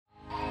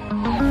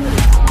I'm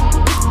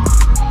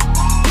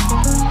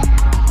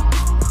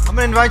going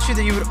to invite you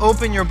that you would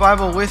open your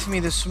Bible with me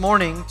this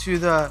morning to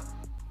the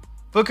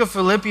book of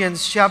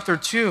Philippians chapter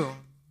 2.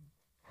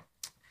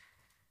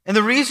 And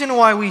the reason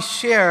why we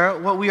share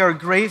what we are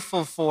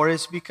grateful for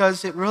is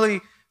because it really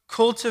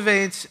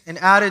cultivates an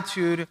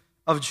attitude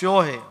of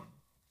joy.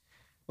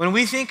 When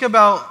we think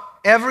about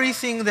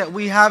everything that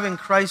we have in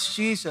Christ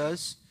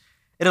Jesus,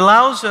 it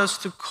allows us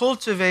to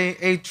cultivate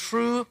a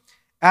true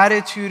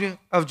attitude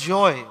of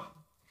joy.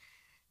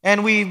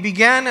 And we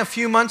began a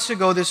few months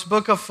ago this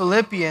book of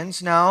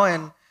Philippians now,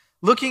 and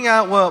looking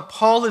at what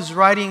Paul is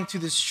writing to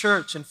this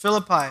church in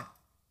Philippi.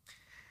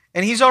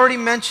 And he's already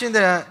mentioned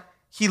that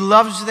he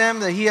loves them,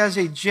 that he has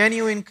a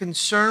genuine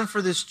concern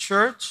for this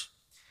church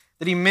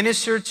that he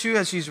ministered to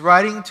as he's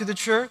writing to the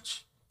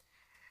church.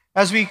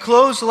 As we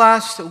closed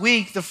last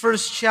week, the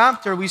first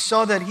chapter, we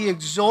saw that he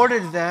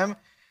exhorted them,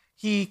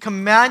 he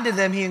commanded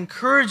them, he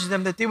encouraged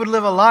them that they would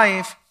live a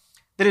life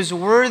that is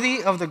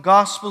worthy of the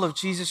gospel of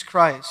Jesus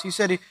Christ. He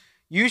said,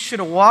 you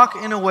should walk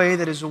in a way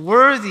that is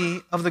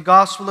worthy of the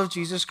gospel of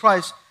Jesus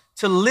Christ,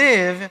 to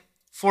live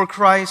for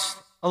Christ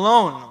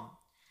alone.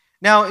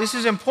 Now, this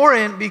is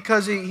important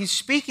because he's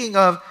speaking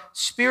of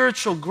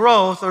spiritual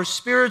growth or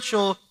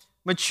spiritual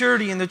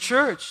maturity in the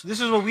church.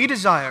 This is what we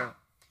desire,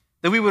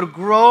 that we would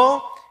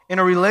grow in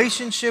a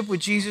relationship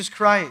with Jesus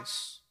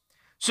Christ.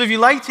 So if you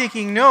like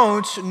taking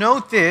notes,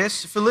 note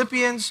this.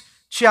 Philippians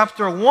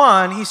chapter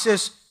 1, he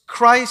says,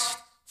 Christ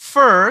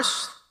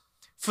first.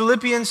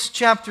 Philippians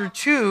chapter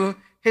 2,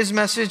 his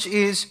message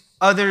is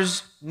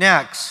others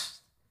next.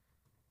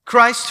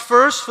 Christ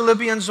first,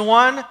 Philippians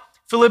 1.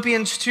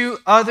 Philippians 2,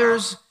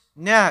 others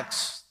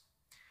next.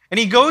 And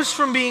he goes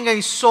from being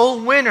a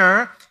soul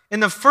winner in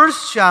the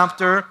first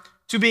chapter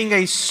to being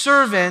a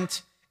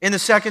servant in the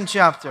second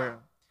chapter.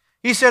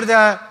 He said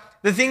that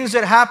the things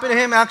that happened to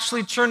him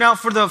actually turned out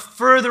for the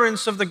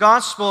furtherance of the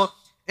gospel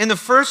in the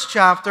first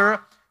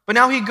chapter, but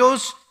now he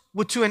goes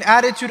to an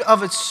attitude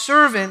of a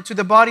servant to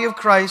the body of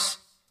Christ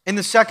in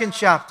the second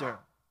chapter.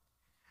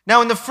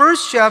 Now, in the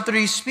first chapter,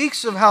 he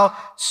speaks of how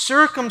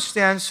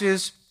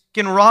circumstances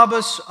can rob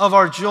us of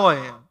our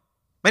joy.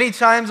 Many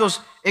times, those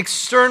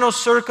external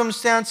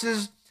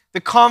circumstances,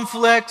 the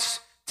conflicts,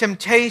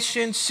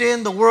 temptation,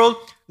 sin, the world,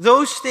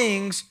 those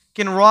things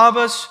can rob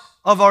us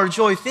of our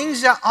joy.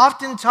 Things that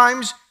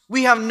oftentimes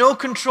we have no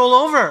control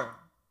over.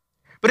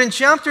 But in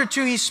chapter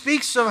 2, he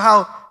speaks of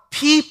how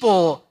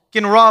people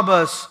can rob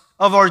us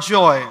of our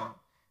joy.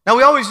 Now,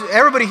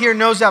 everybody here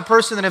knows that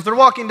person that if they're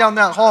walking down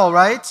that hall,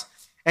 right?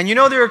 And you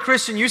know they're a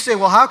Christian, you say,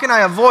 well, how can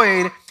I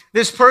avoid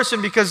this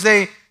person because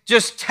they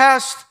just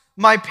test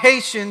my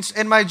patience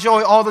and my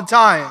joy all the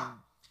time?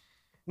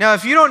 Now,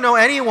 if you don't know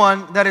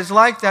anyone that is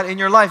like that in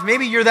your life,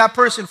 maybe you're that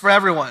person for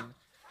everyone.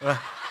 But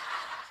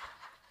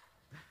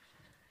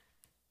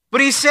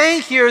he's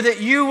saying here that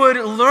you would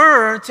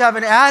learn to have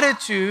an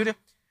attitude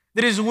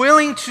that is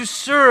willing to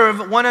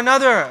serve one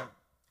another.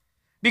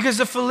 Because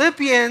the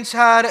Philippians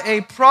had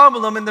a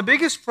problem, and the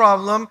biggest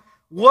problem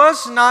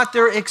was not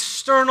their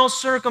external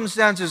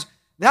circumstances.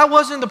 That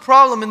wasn't the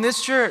problem in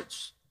this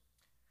church.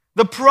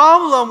 The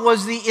problem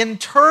was the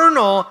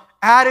internal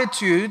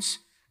attitudes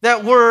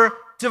that were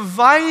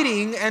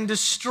dividing and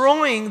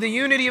destroying the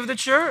unity of the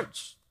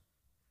church.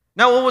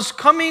 Now, what was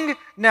coming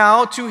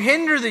now to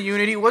hinder the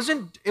unity, it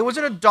wasn't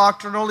a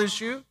doctrinal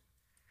issue.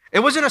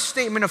 It wasn't a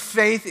statement of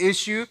faith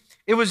issue.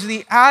 It was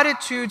the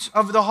attitudes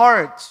of the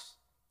heart.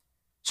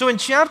 So in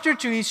chapter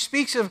 2, he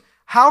speaks of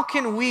how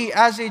can we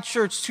as a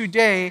church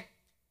today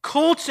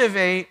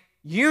cultivate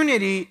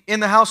unity in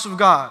the house of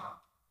God?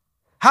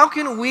 How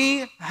can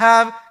we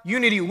have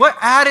unity? What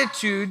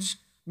attitudes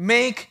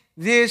make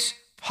this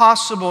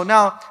possible?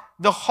 Now,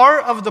 the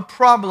heart of the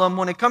problem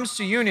when it comes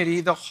to unity,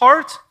 the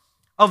heart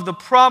of the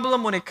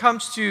problem when it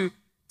comes to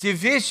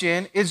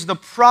division is the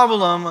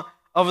problem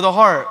of the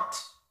heart.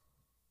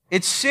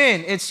 It's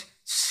sin. It's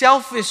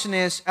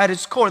selfishness at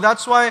its core.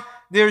 That's why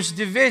there's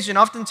division.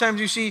 Oftentimes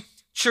you see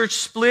church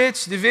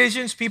splits,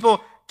 divisions.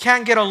 People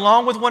can't get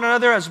along with one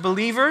another as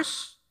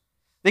believers.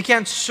 They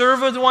can't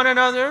serve with one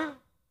another.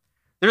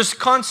 There's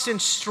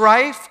constant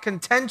strife,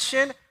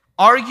 contention,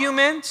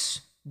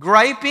 arguments,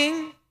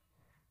 griping.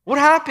 What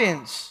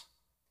happens?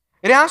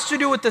 It has to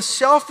do with the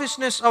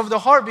selfishness of the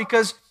heart,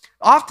 because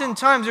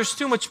oftentimes there's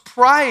too much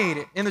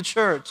pride in the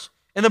church,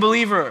 in the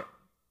believer.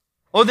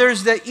 Or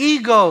there's the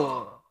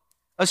ego,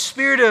 a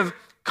spirit of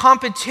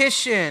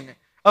competition,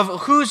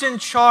 of who's in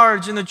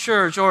charge in the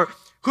church, or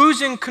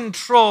who's in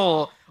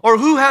control, or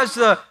who has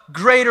the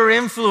greater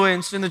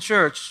influence in the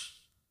church.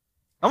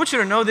 I want you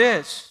to know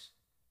this,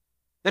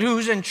 that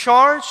who's in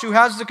charge, who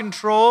has the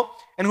control,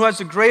 and who has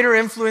the greater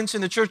influence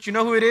in the church, you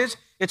know who it is?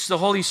 It's the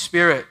Holy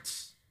Spirit.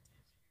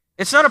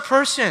 It's not a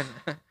person.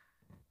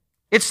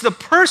 It's the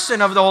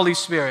person of the Holy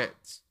Spirit.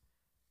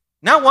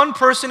 Not one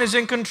person is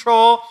in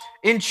control,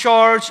 in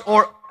charge,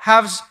 or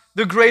has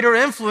the greater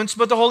influence,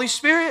 but the Holy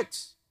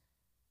Spirit.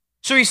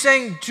 So he's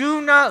saying, do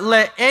not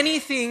let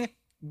anything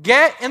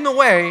get in the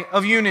way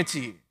of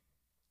unity.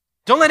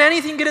 Don't let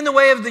anything get in the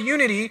way of the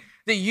unity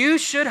that you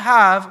should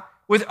have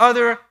with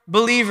other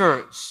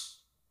believers.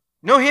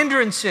 No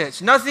hindrances,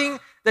 nothing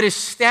that is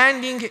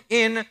standing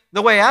in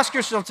the way. Ask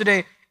yourself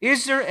today,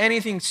 is there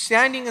anything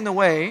standing in the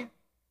way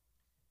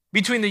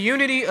between the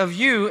unity of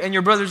you and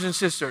your brothers and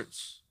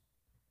sisters?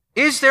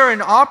 Is there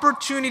an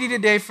opportunity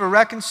today for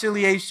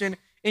reconciliation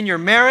in your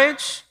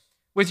marriage,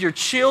 with your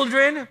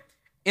children,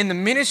 in the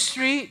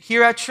ministry,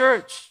 here at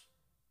church?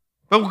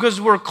 But because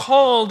we're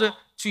called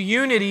to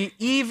unity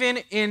even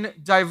in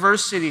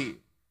diversity.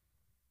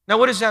 Now,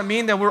 what does that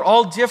mean? That we're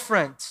all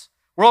different.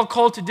 We're all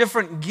called to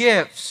different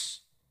gifts.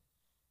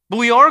 But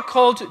we are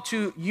called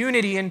to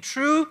unity, and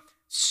true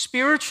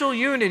spiritual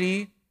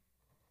unity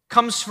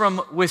comes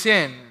from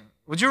within.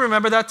 Would you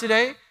remember that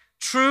today?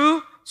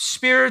 True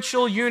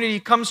spiritual unity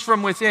comes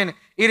from within.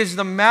 It is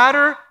the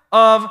matter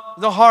of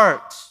the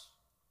heart.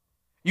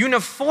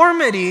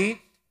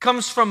 Uniformity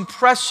comes from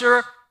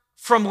pressure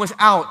from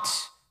without,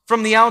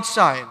 from the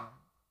outside.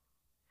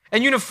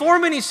 And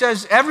uniformity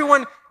says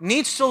everyone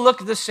needs to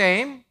look the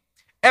same.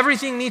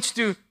 Everything needs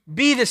to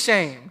be the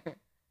same.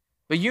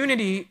 But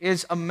unity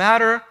is a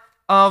matter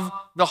of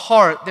the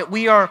heart, that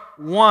we are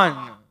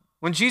one.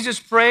 When Jesus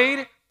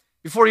prayed,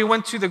 before he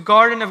went to the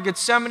Garden of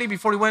Gethsemane,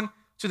 before he went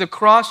to the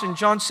cross in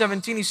John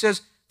 17, he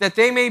says, that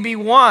they may be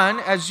one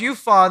as you,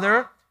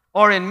 Father,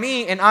 are in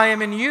me and I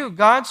am in you.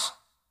 God's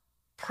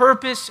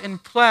purpose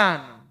and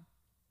plan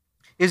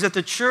is that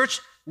the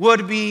church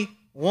would be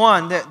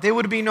one, that there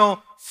would be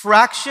no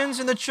fractions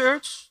in the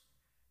church,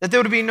 that there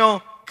would be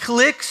no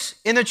cliques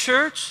in the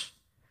church,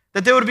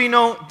 that there would be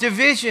no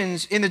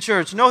divisions in the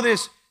church. Know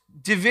this,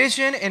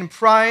 division and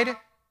pride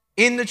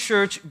in the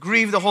church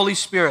grieve the Holy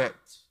Spirit.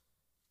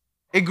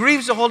 It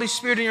grieves the Holy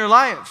Spirit in your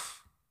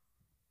life.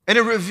 And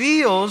it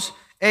reveals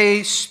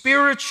a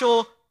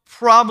spiritual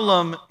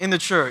problem in the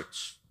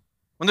church.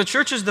 When the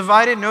church is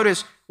divided,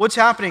 notice what's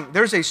happening.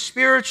 There's a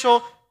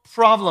spiritual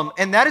problem.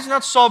 And that is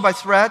not solved by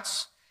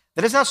threats.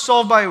 That is not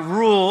solved by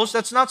rules.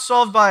 That's not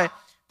solved by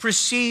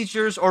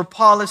procedures or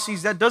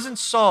policies. That doesn't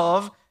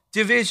solve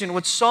division.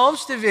 What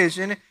solves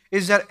division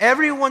is that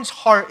everyone's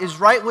heart is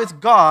right with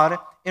God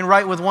and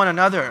right with one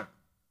another.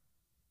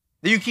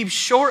 That you keep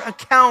short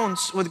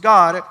accounts with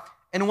God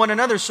and one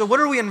another. So what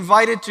are we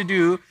invited to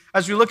do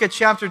as we look at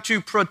chapter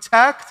 2?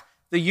 Protect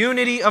the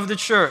unity of the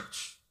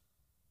church.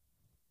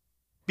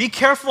 Be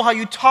careful how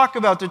you talk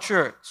about the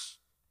church.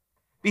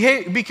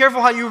 Be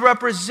careful how you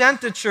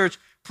represent the church.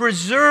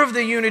 Preserve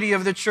the unity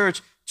of the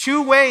church.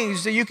 Two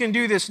ways that you can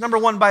do this. Number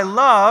one, by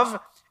love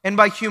and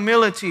by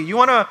humility. You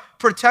want to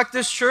protect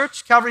this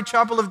church, Calvary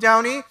Chapel of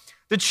Downey,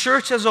 the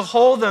church as a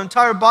whole, the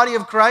entire body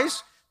of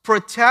Christ.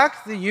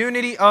 Protect the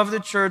unity of the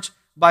church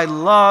by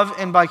love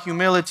and by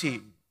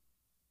humility.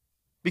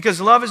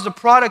 Because love is the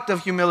product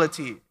of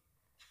humility.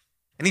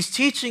 And he's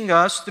teaching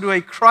us through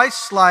a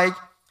Christ-like,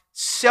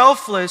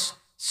 selfless,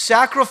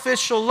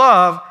 sacrificial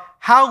love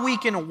how we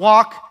can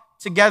walk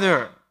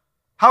together.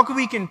 How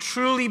we can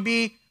truly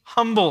be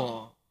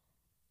humble.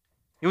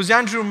 It was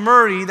Andrew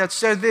Murray that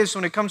said this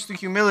when it comes to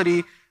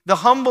humility. The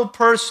humble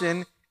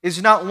person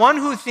is not one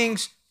who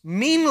thinks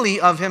meanly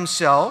of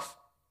himself.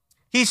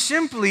 He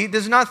simply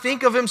does not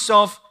think of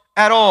himself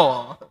at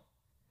all.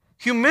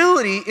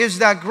 Humility is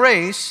that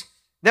grace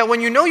that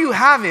when you know you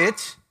have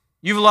it,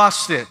 you've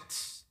lost it.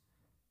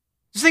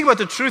 Just think about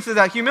the truth of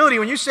that humility.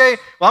 When you say,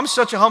 well, I'm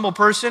such a humble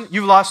person,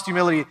 you've lost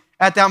humility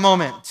at that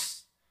moment.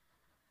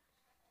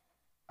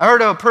 I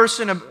heard a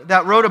person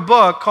that wrote a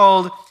book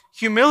called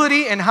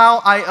Humility and How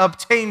I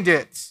Obtained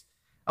It.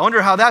 I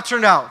wonder how that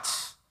turned out.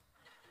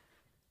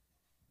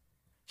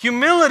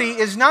 Humility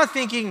is not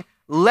thinking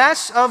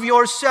less of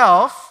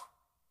yourself.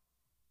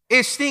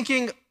 It's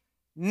thinking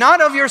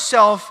not of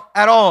yourself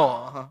at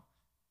all.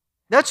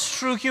 That's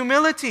true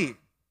humility.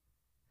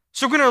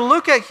 So we're going to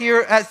look at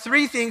here at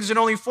three things in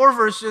only 4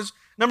 verses.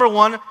 Number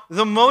one,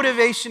 the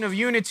motivation of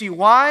unity.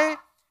 Why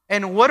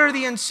and what are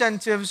the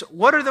incentives?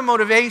 What are the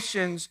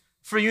motivations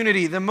for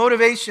unity? The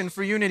motivation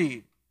for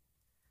unity.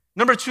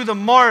 Number 2, the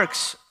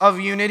marks of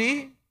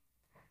unity.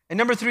 And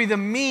number 3, the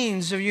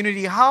means of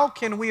unity. How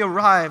can we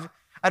arrive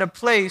at a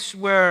place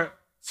where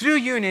through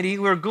unity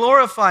we're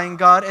glorifying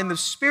God and the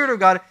Spirit of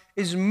God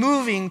is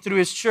moving through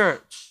His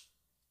church?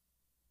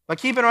 By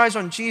keeping our eyes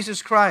on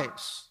Jesus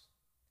Christ.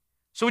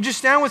 So would you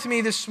stand with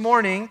me this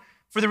morning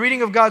for the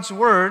reading of God's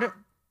Word,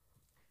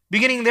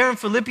 beginning there in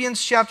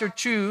Philippians chapter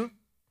 2,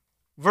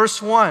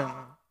 verse 1.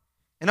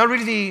 And I'll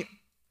read the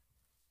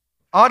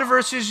odd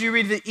verses, you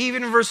read the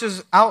even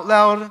verses out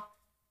loud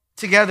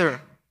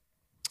together.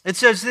 It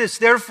says this,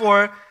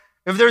 therefore,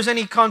 if there's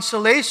any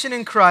consolation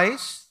in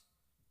Christ,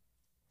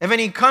 if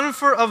any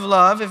comfort of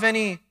love, if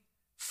any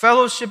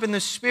fellowship in the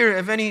Spirit,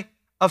 if any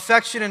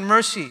affection and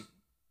mercy,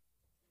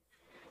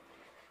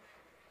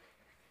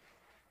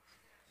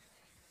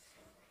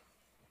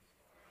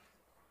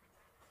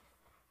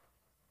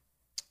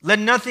 let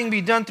nothing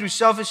be done through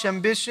selfish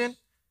ambition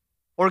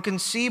or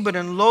conceit, but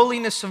in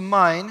lowliness of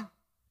mind,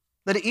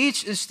 let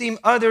each esteem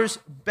others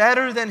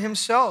better than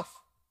himself.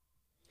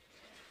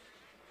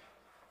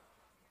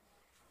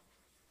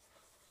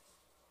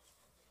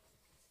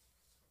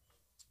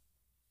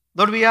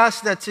 Lord, we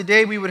ask that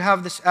today we would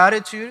have this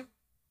attitude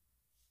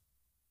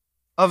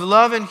of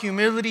love and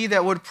humility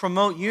that would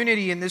promote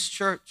unity in this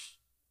church,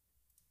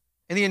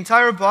 in the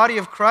entire body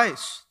of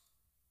Christ,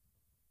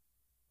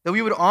 that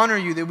we would honor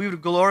you, that we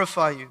would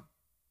glorify you.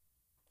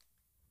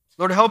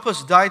 Lord, help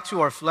us die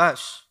to our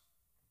flesh.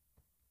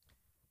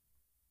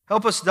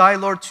 Help us die,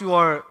 Lord, to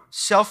our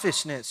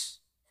selfishness,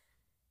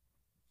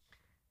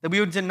 that we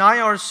would deny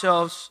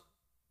ourselves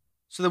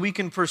so that we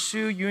can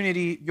pursue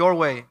unity your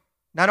way,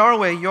 not our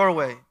way, your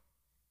way.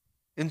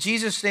 In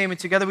Jesus' name, and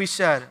together we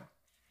said,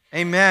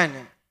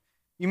 amen.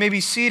 You may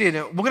be seated.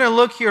 We're going to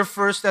look here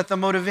first at the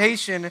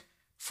motivation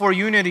for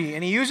unity.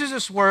 And he uses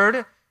this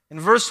word in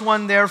verse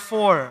 1,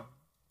 therefore.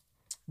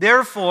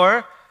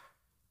 Therefore,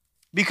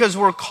 because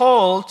we're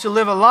called to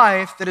live a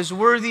life that is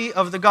worthy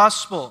of the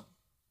gospel.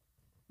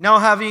 Now,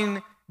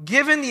 having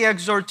given the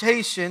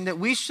exhortation that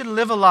we should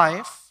live a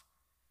life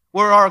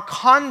where our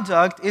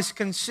conduct is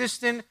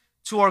consistent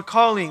to our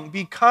calling,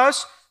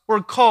 because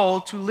we're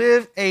called to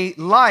live a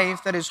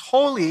life that is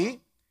holy,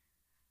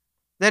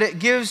 that it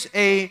gives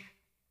a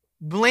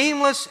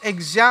blameless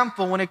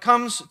example when it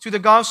comes to the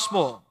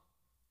gospel,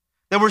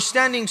 that we're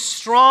standing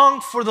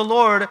strong for the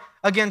Lord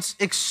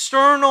against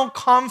external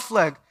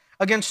conflict,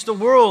 against the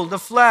world, the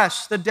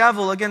flesh, the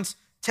devil, against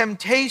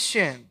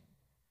temptation.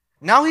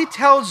 Now he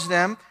tells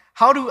them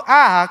how to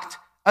act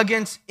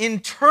against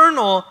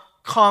internal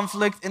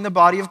conflict in the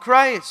body of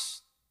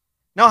Christ.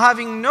 Now,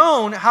 having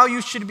known how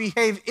you should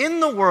behave in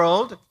the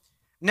world,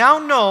 now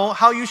know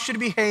how you should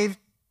behave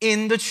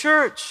in the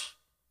church.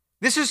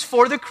 This is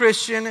for the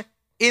Christian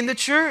in the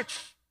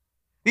church.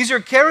 These are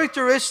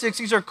characteristics,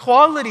 these are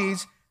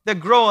qualities that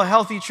grow a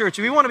healthy church.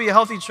 If you want to be a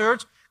healthy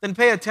church, then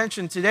pay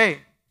attention today.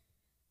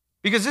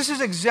 Because this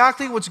is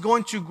exactly what's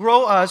going to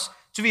grow us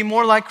to be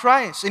more like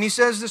Christ. And he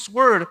says this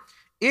word,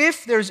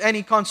 if there's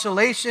any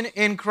consolation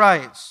in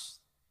Christ.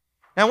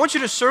 Now I want you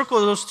to circle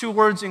those two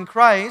words in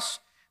Christ,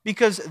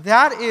 because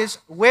that is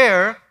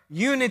where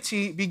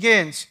unity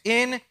begins,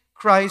 in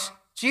Christ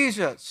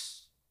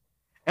Jesus.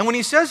 And when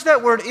he says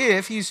that word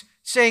if, he's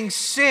saying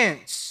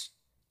since.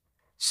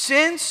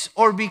 Since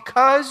or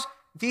because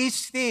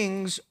these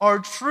things are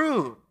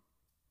true.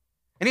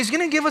 And he's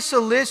going to give us a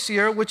list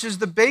here, which is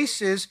the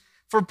basis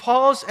for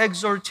Paul's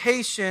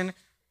exhortation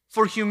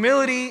for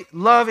humility,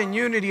 love, and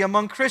unity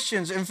among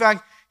Christians. In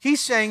fact,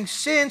 he's saying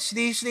since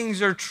these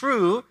things are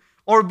true,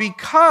 or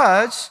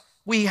because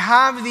we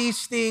have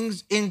these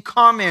things in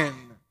common.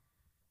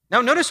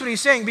 Now notice what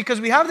he's saying,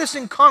 because we have this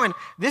in common.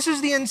 This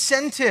is the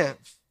incentive,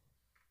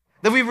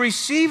 that we've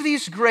received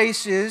these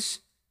graces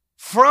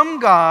from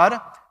God.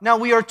 Now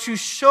we are to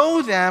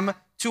show them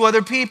to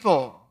other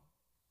people.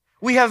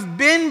 We have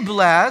been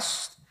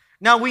blessed.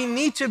 Now we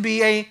need to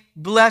be a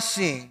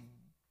blessing.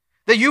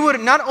 That you would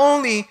not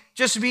only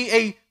just be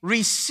a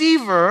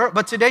receiver,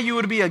 but today you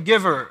would be a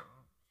giver.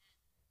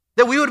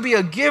 That we would be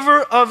a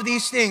giver of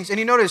these things. And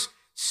you notice,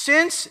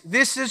 since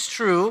this is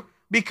true,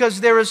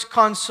 because there is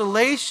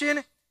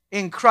consolation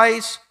in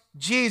Christ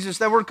Jesus.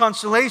 That word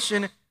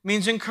consolation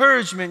means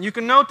encouragement. You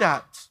can note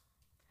that.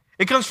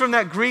 It comes from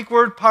that Greek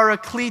word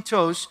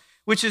parakletos,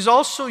 which is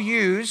also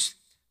used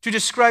to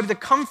describe the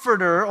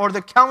comforter or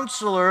the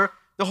counselor,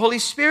 the Holy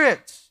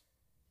Spirit.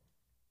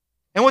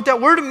 And what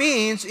that word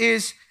means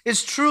is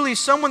truly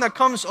someone that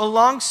comes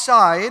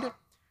alongside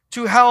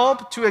to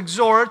help, to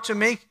exhort, to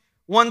make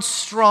one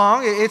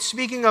strong. It's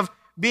speaking of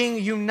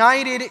being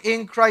united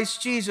in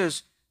Christ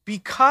Jesus.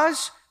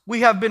 Because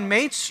we have been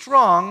made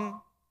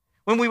strong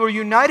when we were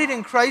united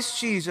in Christ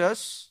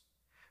Jesus,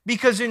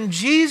 because in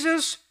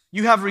Jesus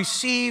you have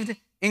received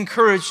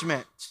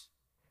encouragement.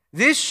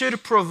 This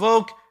should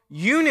provoke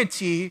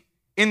unity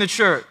in the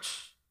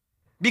church,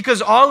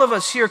 because all of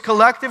us here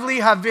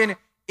collectively have been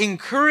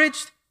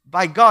encouraged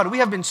by God. We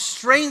have been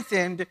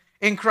strengthened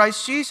in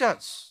Christ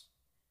Jesus.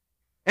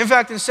 In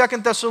fact, in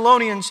 2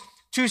 Thessalonians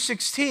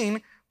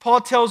 2:16,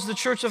 Paul tells the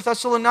church of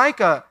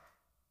Thessalonica,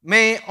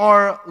 may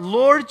our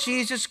Lord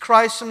Jesus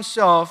Christ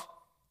himself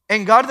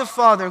and God the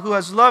Father, who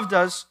has loved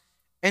us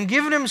and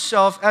given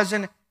himself as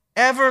an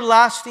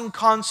everlasting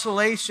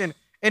consolation,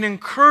 an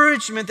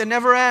encouragement that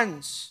never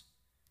ends,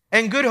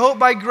 and good hope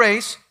by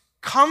grace,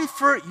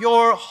 comfort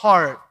your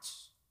heart.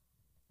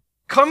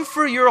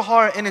 Comfort your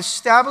heart and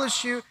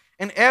establish you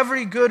in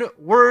every good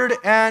word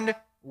and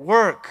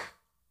work.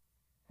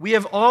 We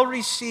have all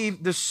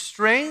received the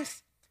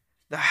strength,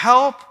 the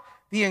help,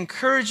 the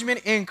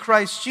encouragement in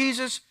Christ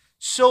Jesus,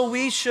 so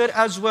we should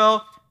as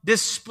well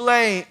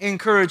display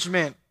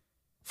encouragement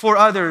for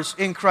others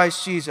in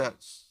Christ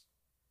Jesus.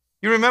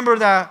 You remember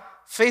that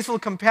faithful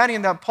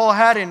companion that Paul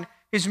had in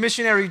his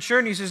missionary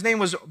journeys. His name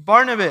was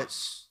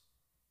Barnabas.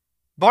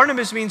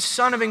 Barnabas means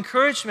son of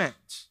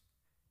encouragement,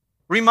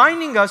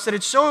 reminding us that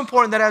it's so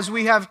important that as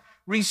we have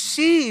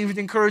received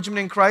encouragement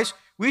in Christ,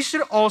 we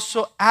should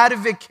also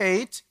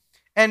advocate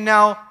and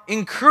now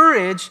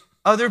encourage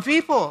other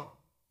people.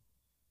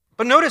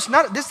 But notice,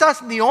 this is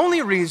not the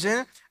only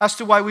reason as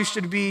to why we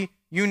should be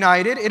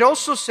united. It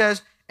also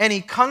says, any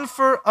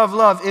comfort of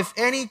love, if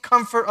any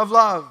comfort of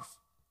love,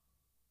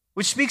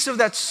 which speaks of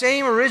that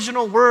same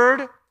original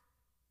word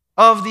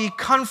of the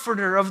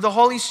Comforter, of the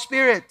Holy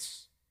Spirit,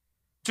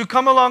 to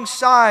come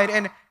alongside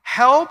and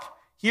help.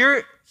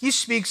 Here he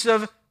speaks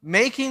of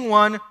making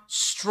one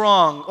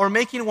strong, or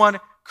making one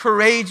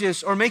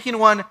courageous, or making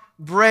one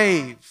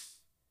brave.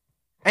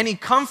 Any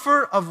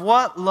comfort of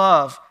what?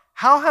 Love.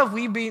 How have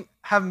we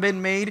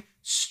been made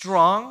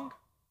strong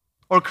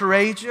or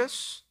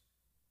courageous?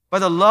 By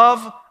the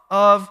love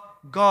of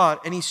God.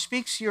 And he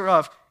speaks here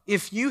of,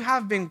 if you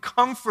have been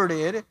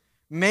comforted,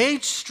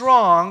 made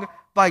strong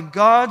by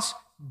God's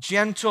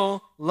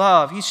gentle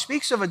love. He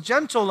speaks of a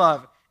gentle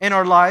love in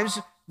our lives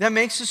that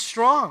makes us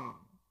strong.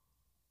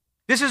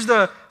 This is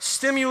the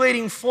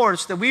stimulating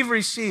force that we've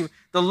received,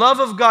 the love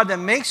of God that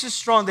makes us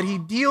strong, that he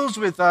deals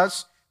with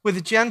us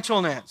with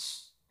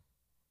gentleness.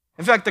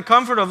 In fact, the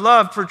comfort of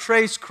love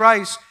portrays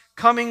Christ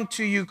coming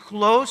to you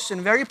close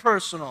and very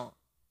personal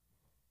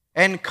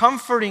and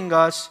comforting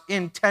us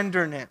in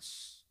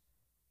tenderness.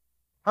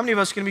 How many of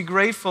us can be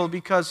grateful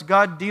because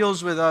God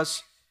deals with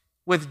us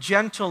with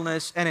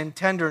gentleness and in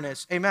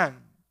tenderness? Amen.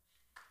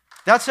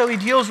 That's how he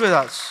deals with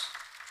us.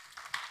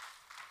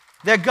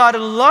 That God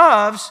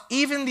loves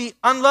even the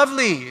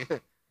unlovely.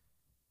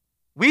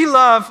 We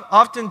love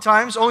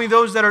oftentimes only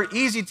those that are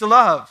easy to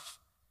love.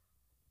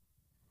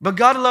 But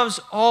God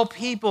loves all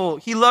people.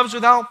 He loves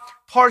without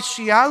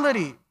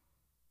partiality.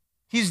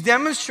 He's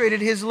demonstrated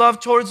his love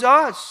towards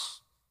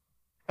us.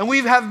 And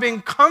we have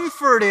been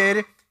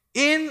comforted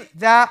in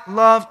that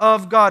love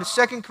of God.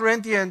 2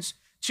 Corinthians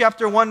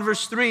chapter 1,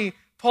 verse 3,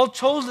 Paul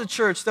told the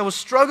church that was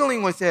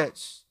struggling with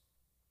this.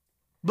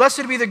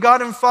 Blessed be the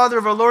God and Father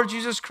of our Lord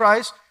Jesus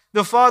Christ,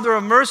 the Father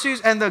of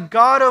mercies and the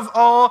God of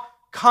all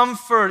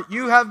comfort.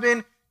 You have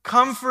been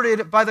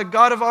comforted by the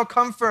God of all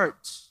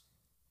comfort.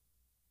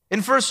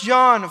 In 1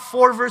 John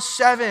 4, verse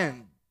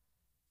 7,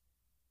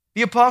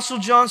 the Apostle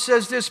John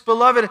says this,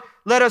 Beloved,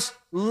 let us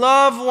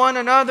love one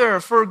another,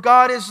 for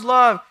God is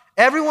love.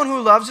 Everyone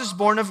who loves is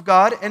born of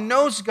God and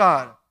knows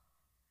God.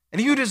 And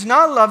he who does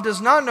not love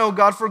does not know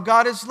God, for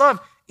God is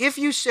love. If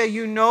you say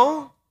you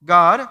know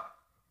God,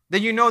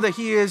 then you know that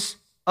he is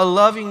a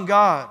loving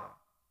God.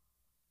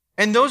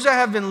 And those that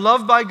have been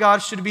loved by God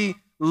should be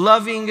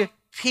loving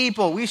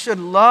people. We should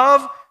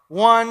love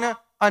one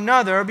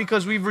another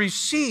because we've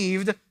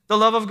received the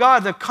love of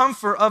God, the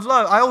comfort of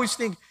love. I always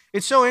think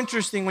it's so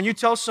interesting when you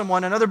tell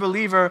someone, another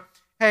believer,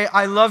 hey,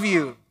 I love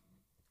you.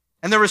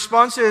 And the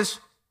response is,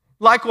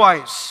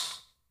 likewise.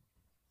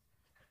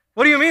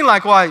 What do you mean,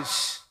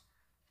 likewise?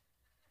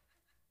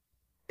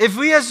 If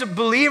we as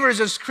believers,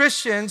 as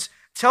Christians,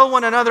 tell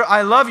one another,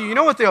 I love you, you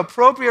know what the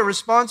appropriate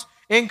response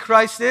in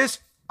Christ is?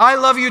 I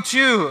love you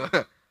too.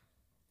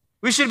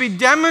 We should be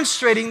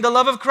demonstrating the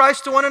love of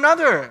Christ to one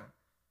another.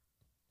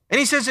 And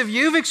he says, if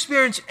you've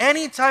experienced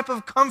any type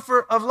of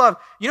comfort of love,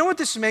 you know what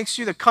this makes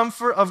you, the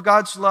comfort of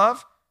God's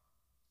love?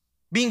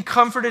 Being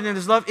comforted in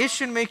his love, it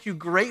should make you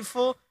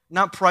grateful,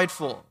 not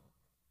prideful.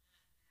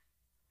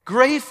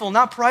 Grateful,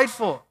 not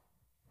prideful.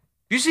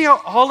 Do you see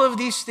how all of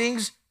these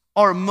things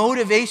are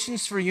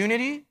motivations for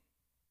unity?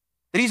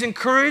 That he's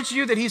encouraged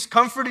you, that he's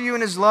comforted you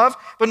in his love.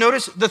 But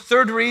notice the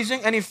third reason,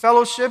 any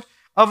fellowship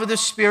of the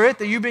Spirit,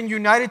 that you've been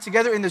united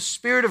together in the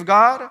Spirit of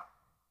God.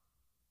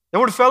 The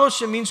word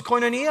fellowship means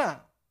koinonia.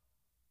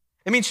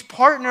 It means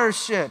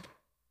partnership.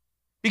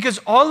 Because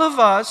all of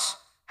us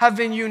have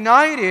been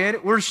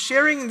united. We're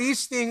sharing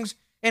these things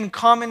in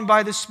common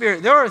by the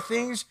Spirit. There are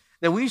things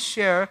that we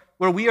share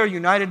where we are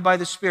united by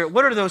the Spirit.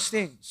 What are those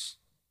things?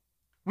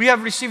 We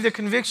have received the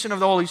conviction of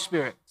the Holy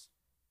Spirit.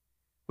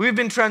 We've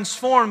been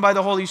transformed by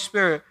the Holy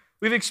Spirit.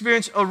 We've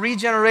experienced a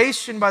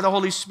regeneration by the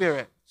Holy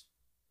Spirit.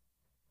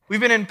 We've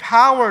been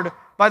empowered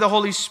by the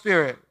Holy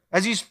Spirit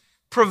as he's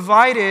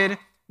provided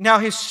now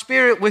his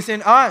Spirit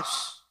within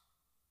us.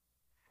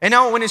 And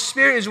now when his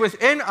Spirit is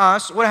within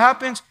us, what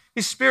happens?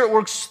 His Spirit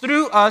works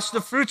through us, the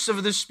fruits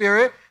of the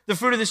Spirit. The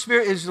fruit of the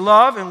Spirit is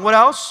love, and what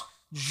else?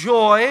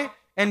 Joy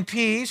and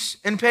peace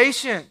and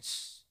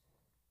patience.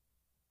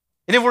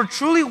 And if we're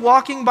truly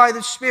walking by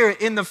the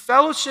Spirit, in the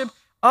fellowship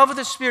of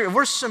the Spirit, if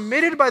we're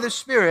submitted by the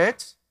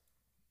Spirit,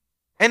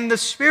 and the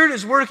Spirit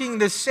is working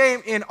the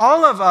same in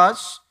all of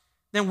us,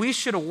 then we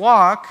should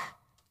walk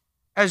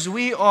as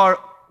we are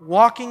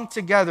walking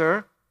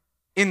together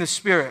in the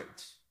Spirit.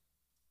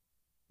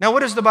 Now,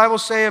 what does the Bible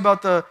say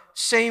about the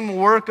same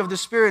work of the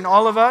Spirit in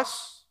all of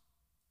us?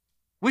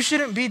 We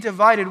shouldn't be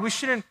divided. We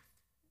shouldn't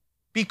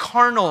be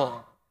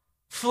carnal,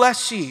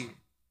 fleshy,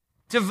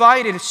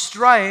 divided,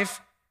 strife,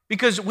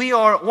 because we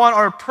want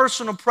our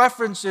personal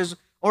preferences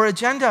or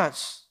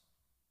agendas.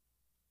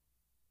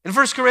 In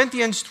 1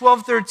 Corinthians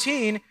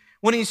 12:13,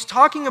 when he's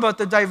talking about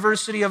the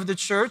diversity of the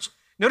church,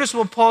 notice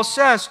what Paul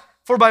says,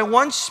 for by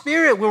one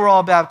Spirit we were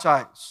all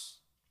baptized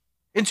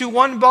into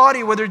one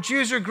body, whether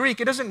Jews or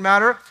Greek. It doesn't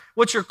matter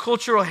what's your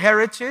cultural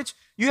heritage.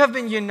 You have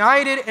been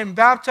united and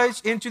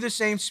baptized into the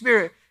same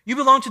Spirit. You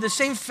belong to the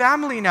same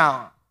family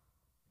now.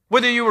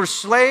 Whether you were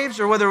slaves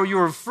or whether you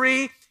were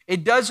free,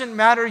 it doesn't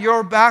matter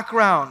your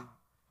background.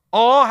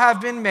 All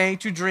have been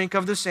made to drink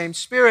of the same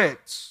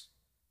Spirit.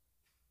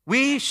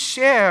 We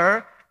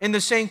share in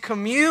the same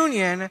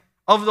communion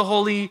of the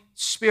Holy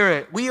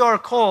Spirit. We are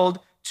called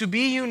to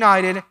be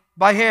united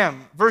by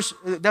Him.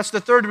 That's the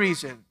third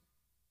reason.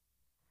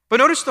 But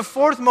notice the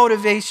fourth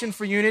motivation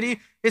for unity.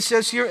 It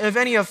says here, of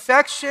any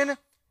affection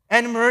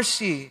and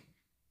mercy.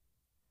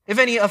 If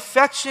any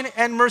affection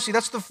and mercy.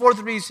 That's the fourth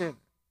reason.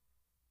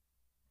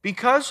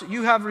 Because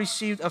you have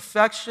received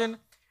affection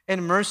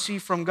and mercy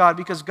from God.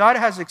 Because God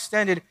has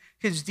extended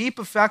His deep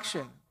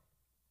affection.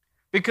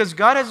 Because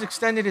God has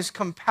extended His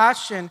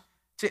compassion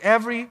to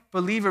every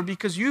believer.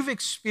 Because you've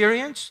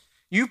experienced,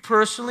 you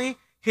personally,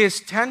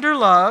 His tender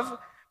love.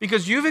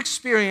 Because you've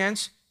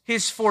experienced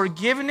His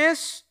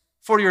forgiveness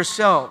for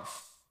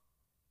yourself.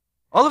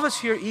 All of us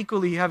here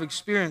equally have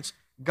experienced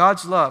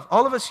God's love.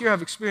 All of us here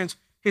have experienced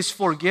His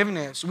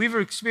forgiveness. We've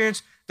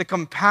experienced the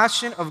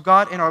compassion of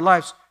God in our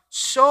lives.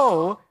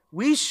 So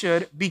we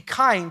should be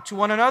kind to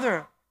one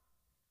another.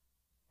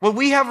 What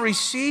we have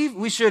received,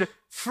 we should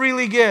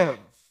freely give.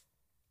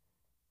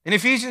 In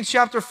Ephesians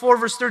chapter 4,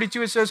 verse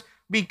 32, it says,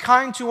 be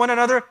kind to one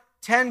another,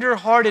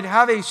 tender-hearted.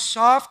 Have a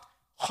soft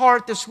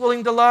heart that's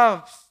willing to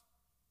love.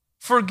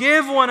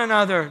 Forgive one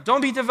another.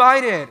 Don't be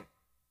divided.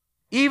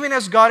 Even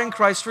as God in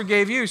Christ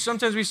forgave you.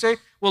 Sometimes we say,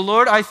 well,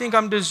 Lord, I think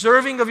I'm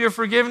deserving of your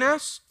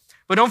forgiveness,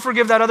 but don't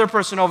forgive that other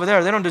person over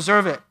there. They don't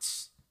deserve it.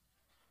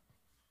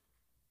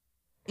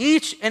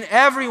 Each and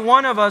every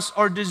one of us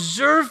are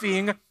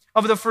deserving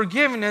of the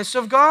forgiveness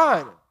of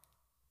God.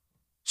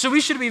 So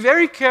we should be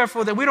very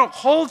careful that we don't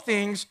hold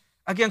things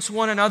against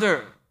one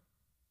another.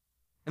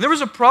 And there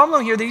was a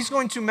problem here that he's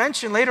going to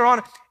mention later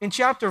on in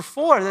chapter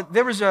 4, that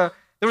there was a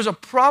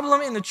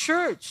problem in the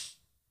church.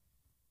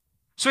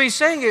 So he's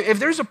saying if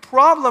there's a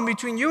problem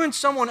between you and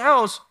someone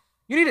else,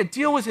 you need to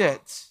deal with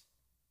it.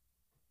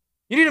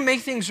 You need to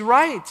make things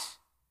right.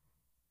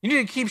 You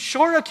need to keep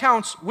short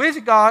accounts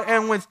with God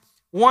and with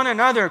one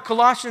another.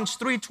 Colossians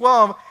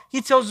 3:12,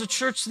 he tells the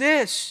church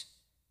this.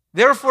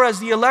 Therefore, as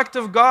the elect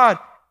of God,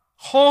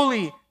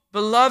 holy,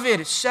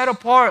 beloved, set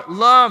apart,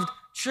 loved,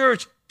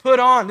 church, put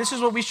on. This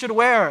is what we should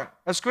wear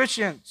as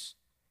Christians.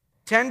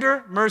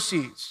 Tender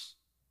mercies.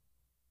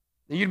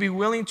 That you'd be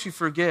willing to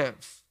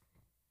forgive.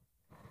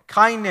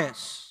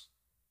 Kindness.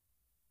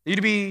 That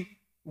you'd be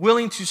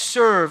willing to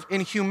serve in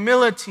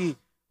humility,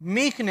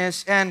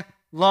 meekness, and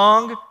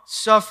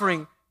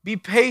long-suffering. Be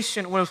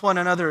patient with one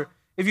another.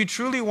 If you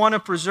truly want to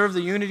preserve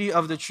the unity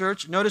of the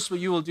church, notice what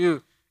you will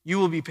do. You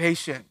will be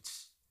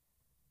patient.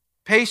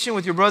 Patient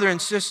with your brother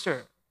and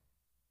sister.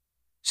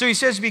 So he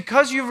says,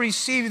 because you've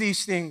received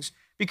these things,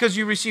 because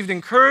you received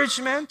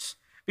encouragement,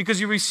 because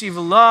you received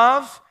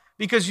love,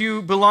 because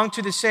you belong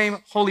to the same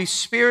Holy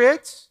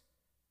Spirit,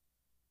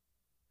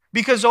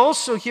 because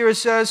also here it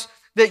says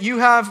that you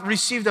have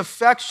received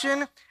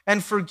affection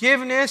and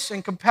forgiveness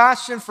and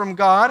compassion from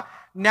God,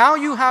 now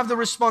you have the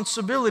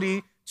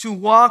responsibility to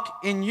walk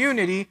in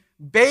unity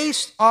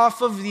based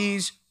off of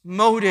these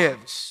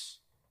motives.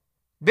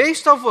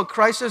 Based off what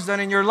Christ has done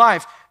in your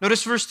life.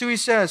 Notice verse 2, he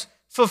says,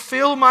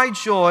 fulfill my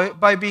joy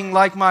by being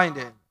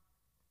like-minded.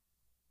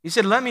 He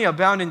said, let me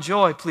abound in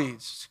joy,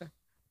 please.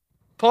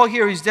 Paul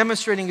here, he's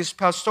demonstrating his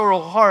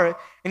pastoral heart,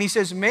 and he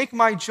says, make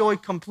my joy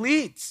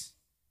complete.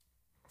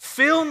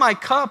 Fill my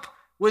cup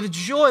with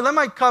joy. Let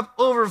my cup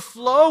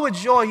overflow with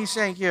joy, he's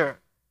saying here.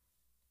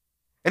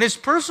 And his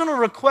personal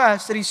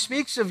request that he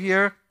speaks of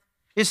here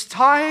is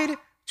tied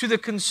to the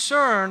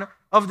concern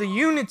of the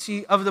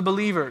unity of the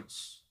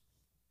believers.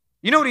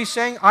 You know what he's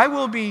saying? I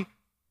will be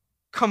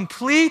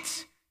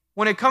complete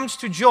when it comes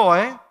to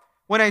joy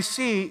when I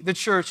see the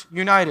church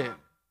united.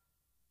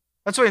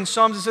 That's why in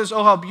Psalms it says,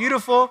 oh, how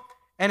beautiful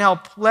and how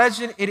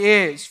pleasant it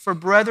is for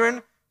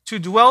brethren to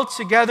dwell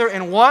together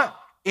in what?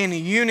 In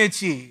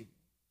unity.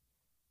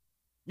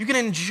 You can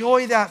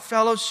enjoy that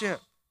fellowship.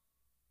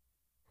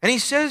 And he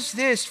says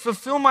this,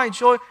 fulfill my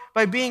joy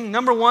by being,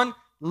 number one,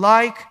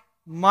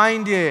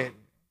 like-minded.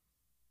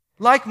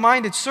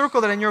 Like-minded.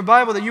 Circle that in your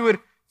Bible, that you would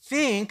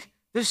think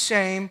the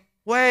same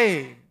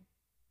way.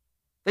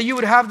 That you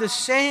would have the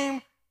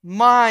same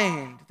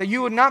mind. That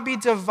you would not be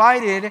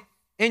divided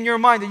in your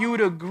mind. That you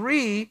would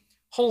agree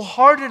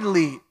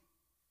wholeheartedly.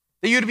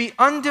 That you would be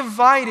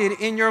undivided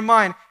in your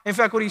mind. In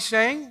fact, what he's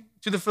saying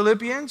to the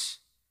Philippians,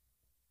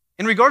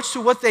 in regards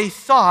to what they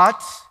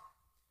thought,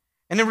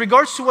 and in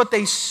regards to what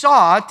they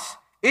sought,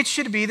 it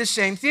should be the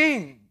same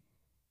thing.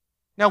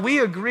 Now, we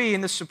agree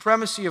in the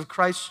supremacy of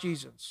Christ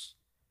Jesus.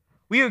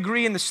 We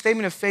agree in the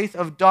statement of faith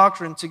of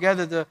doctrine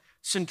together, the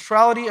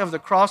centrality of the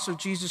cross of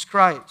Jesus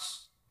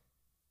Christ,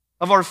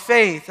 of our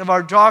faith, of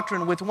our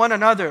doctrine with one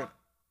another.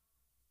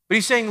 But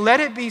he's saying, let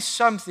it be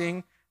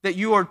something that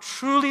you are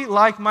truly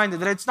like-minded,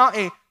 that it's not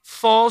a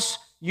false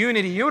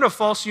unity. You know what a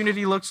false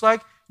unity looks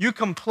like? You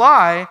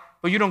comply,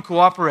 but you don't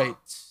cooperate.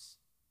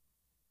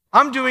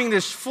 I'm doing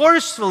this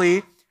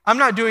forcefully. I'm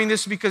not doing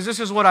this because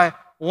this is what I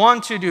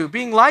want to do.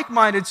 Being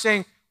like-minded,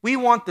 saying we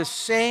want the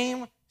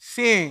same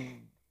thing.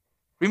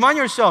 Remind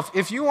yourself,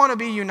 if you want to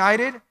be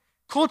united,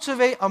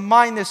 cultivate a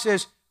mind that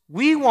says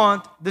we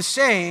want the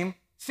same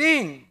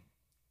thing.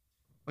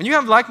 When you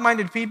have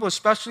like-minded people,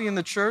 especially in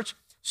the church,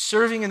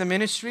 serving in the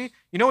ministry,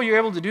 you know what you're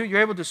able to do?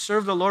 You're able to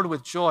serve the Lord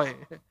with joy.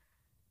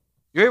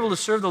 You're able to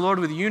serve the Lord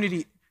with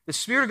unity. The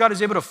Spirit of God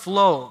is able to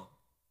flow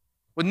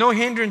with no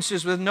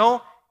hindrances, with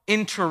no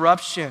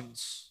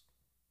interruptions.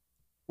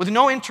 With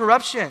no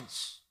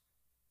interruptions.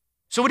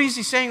 So what is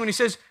he saying when he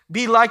says,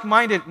 be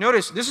like-minded?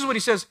 Notice, this is what he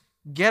says,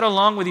 get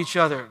along with each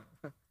other.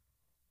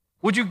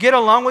 Would you get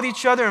along with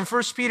each other? In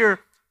 1 Peter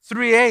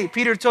 3:8,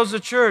 Peter tells the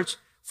church,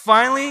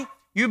 finally,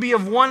 you be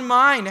of one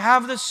mind,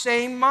 have the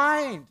same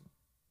mind.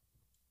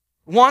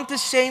 Want the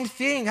same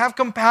thing, have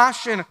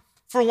compassion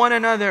for one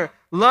another.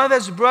 Love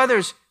as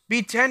brothers,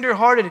 be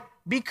tender-hearted,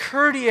 be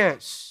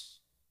courteous.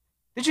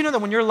 Did you know that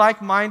when you're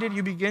like-minded,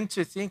 you begin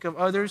to think of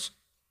others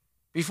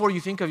before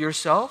you think of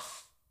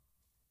yourself?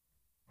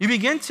 You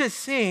begin to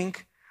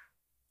think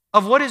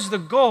of what is the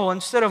goal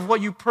instead of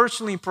what you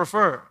personally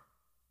prefer.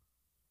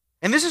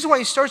 And this is why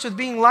he starts with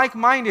being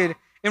like-minded.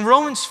 In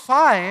Romans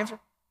 15,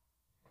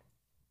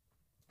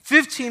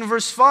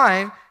 verse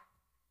 5,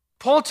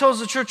 Paul tells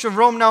the church of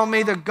Rome, now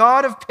may the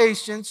God of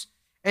patience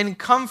and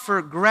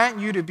comfort grant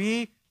you to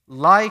be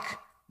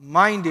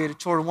like-minded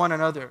toward one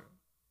another.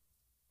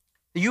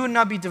 That you would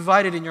not be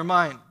divided in your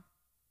mind.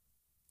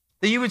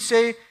 That you would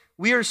say,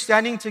 we are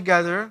standing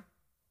together.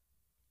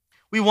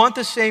 We want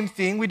the same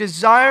thing. We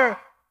desire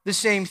the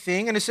same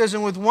thing. And it says,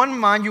 and with one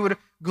mind you would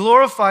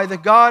glorify the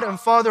God and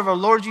Father of our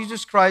Lord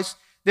Jesus Christ.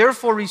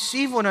 Therefore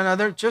receive one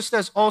another, just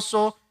as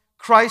also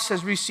Christ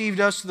has received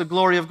us to the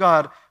glory of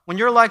God. When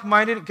you're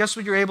like-minded, guess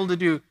what you're able to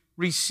do?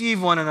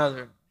 Receive one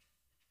another.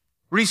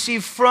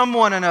 Receive from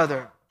one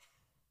another.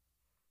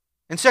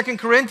 In 2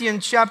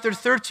 Corinthians chapter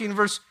 13,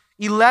 verse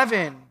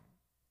 11,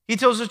 he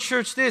tells the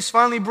church this,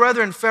 finally,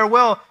 brethren,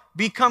 farewell,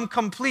 become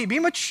complete. Be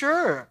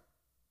mature.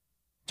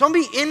 Don't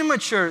be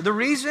immature. The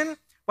reason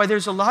why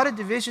there's a lot of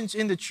divisions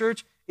in the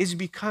church is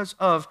because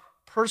of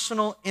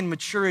personal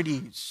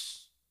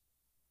immaturities.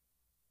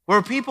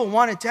 Where people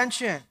want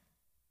attention.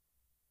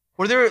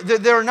 Where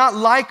they're not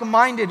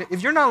like-minded.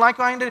 If you're not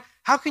like-minded,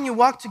 how can you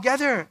walk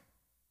together?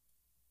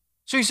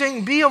 So he's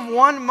saying, be of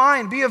one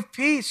mind, be of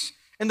peace,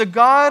 and the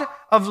God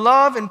of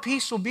love and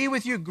peace will be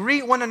with you.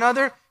 Greet one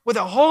another with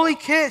a holy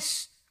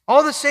kiss.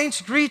 All the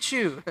saints greet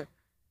you.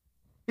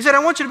 He said,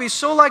 I want you to be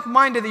so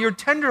like-minded that you're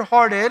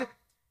tender-hearted.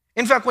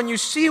 In fact, when you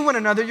see one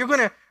another, you're going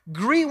to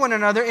greet one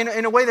another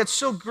in a way that's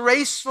so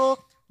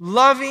graceful,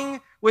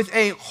 loving, with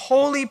a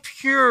holy,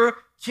 pure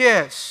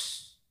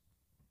kiss.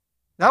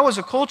 That was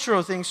a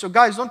cultural thing, so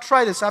guys, don't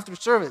try this after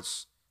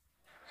service.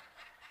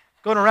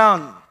 Going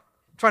around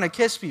trying to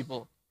kiss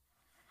people.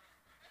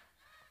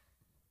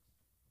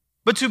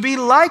 But to be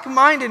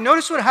like-minded,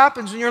 notice what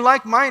happens when you're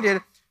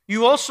like-minded,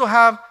 you also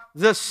have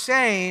the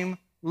same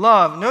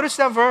love. Notice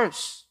that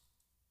verse.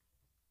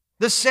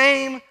 The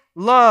same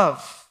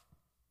love.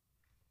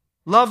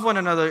 Love one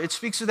another. It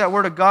speaks of that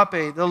word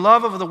agape, the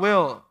love of the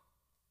will.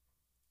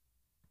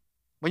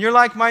 When you're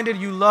like-minded,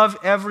 you love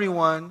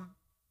everyone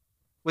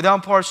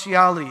without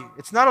partiality.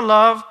 It's not a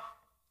love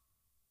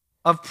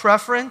of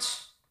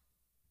preference.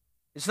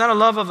 It's not a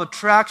love of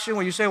attraction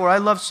where you say, well, I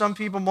love some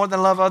people more than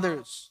I love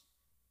others.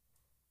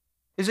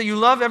 Is that you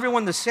love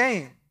everyone the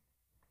same.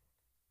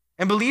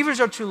 And believers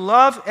are to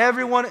love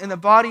everyone in the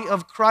body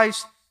of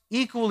Christ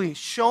equally,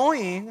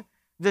 showing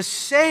the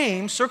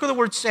same, circle the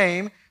word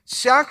same,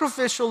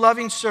 sacrificial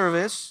loving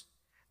service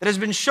that has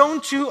been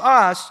shown to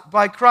us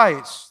by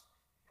Christ.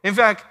 In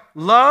fact,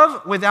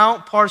 love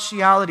without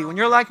partiality. When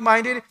you're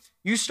like-minded,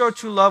 you start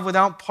to love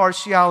without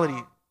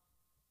partiality.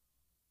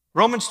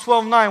 Romans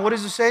 12:9, what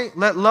does it say?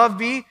 Let love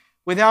be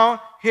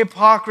without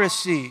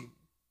hypocrisy.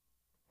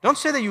 Don't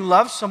say that you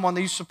love someone,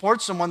 that you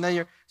support someone, that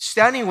you're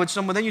standing with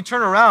someone, then you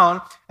turn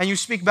around and you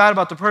speak bad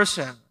about the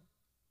person.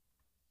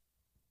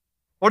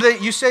 Or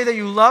that you say that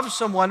you love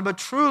someone, but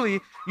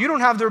truly you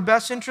don't have their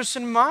best interests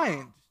in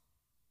mind.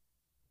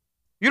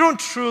 You don't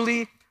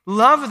truly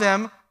love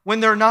them when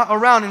they're not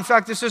around. In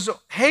fact, it says,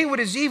 hate what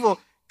is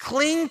evil,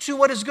 cling to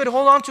what is good,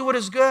 hold on to what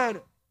is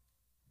good.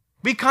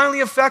 Be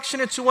kindly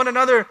affectionate to one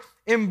another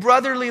in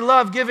brotherly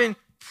love, giving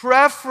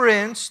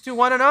preference to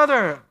one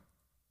another.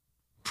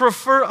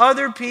 Prefer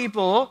other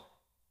people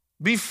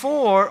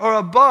before or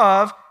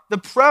above the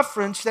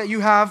preference that you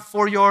have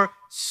for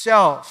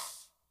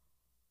yourself.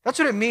 That's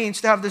what it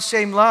means to have the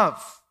same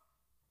love.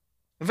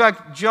 In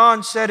fact,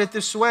 John said it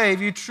this way,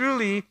 if you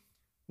truly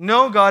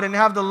know God and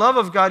have the love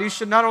of God, you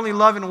should not only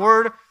love in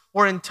word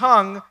or in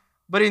tongue,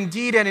 but in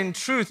deed and in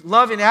truth.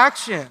 Love in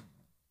action.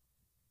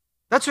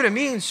 That's what it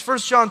means. 1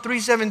 John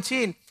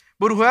 3:17.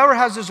 But whoever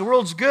has this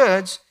world's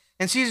goods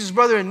and sees his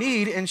brother in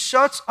need and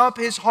shuts up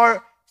his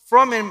heart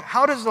from him,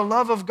 how does the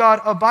love of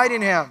God abide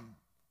in him?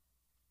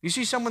 You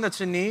see someone that's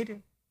in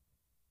need,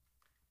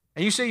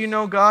 and you say you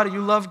know God, and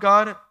you love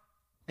God,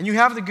 and you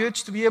have the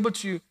goods to be able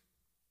to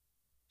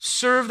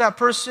serve that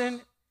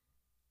person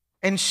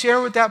and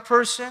share with that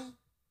person,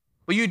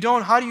 but you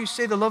don't, how do you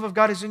say the love of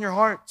God is in your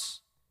hearts?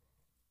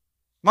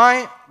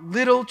 My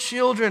little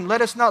children,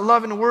 let us not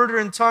love in word or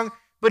in tongue,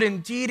 but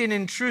in deed and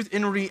in truth,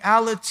 in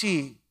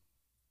reality.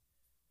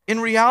 In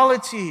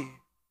reality.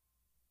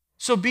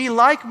 So be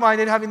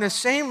like-minded, having the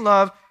same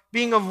love,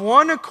 being of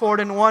one accord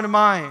and one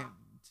mind.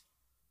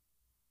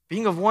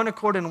 Being of one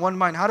accord and one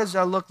mind. How does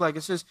that look like?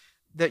 It says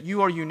that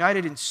you are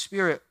united in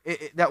spirit.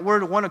 That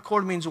word one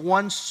accord means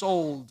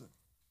one-souled.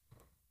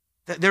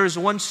 That there is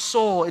one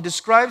soul. It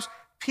describes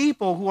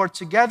people who are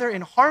together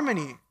in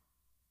harmony.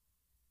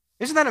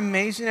 Isn't that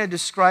amazing that it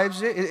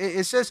describes it?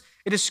 It says,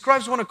 it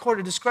describes one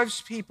accord. It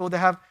describes people that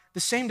have the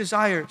same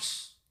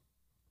desires.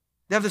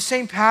 They have the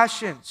same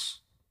passions.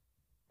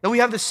 That we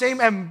have the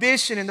same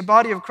ambition in the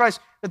body of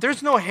Christ. That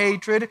there's no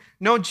hatred,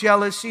 no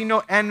jealousy,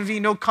 no envy,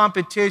 no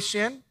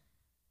competition.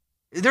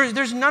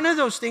 There's none of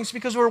those things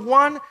because we're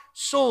one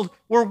soul.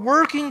 We're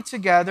working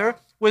together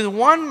with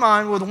one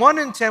mind, with one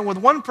intent, with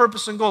one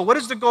purpose and goal. What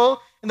is the goal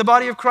in the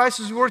body of Christ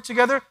as we work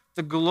together?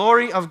 The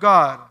glory of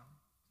God.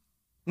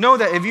 Know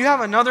that if you have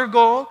another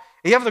goal,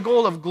 if you have the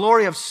goal of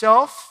glory of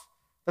self,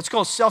 that's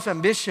called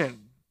self-ambition.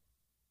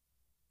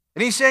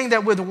 And he's saying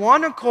that with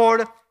one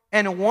accord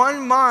and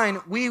one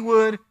mind, we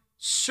would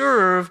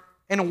serve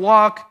and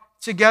walk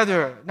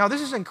together. Now,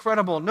 this is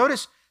incredible.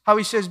 Notice how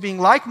he says being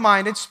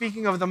like-minded,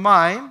 speaking of the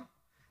mind,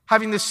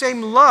 having the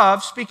same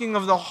love, speaking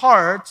of the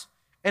heart,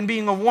 and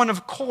being of one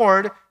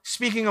accord,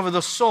 speaking of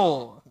the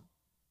soul.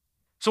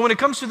 So when it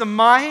comes to the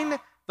mind,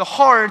 the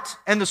heart,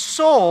 and the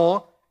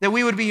soul, that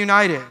we would be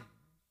united.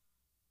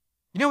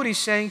 You know what he's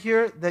saying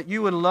here? That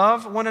you would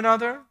love one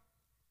another,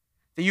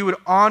 that you would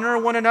honor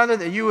one another,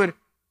 that you would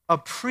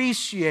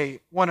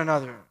appreciate one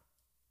another.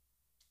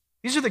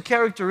 These are the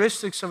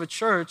characteristics of a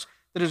church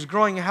that is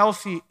growing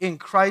healthy in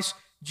Christ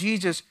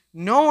Jesus,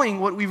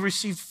 knowing what we've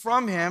received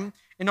from him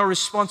and our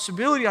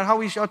responsibility on how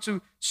we ought to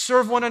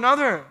serve one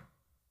another.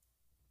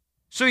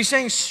 So he's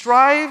saying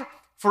strive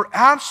for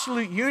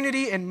absolute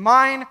unity in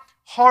mind,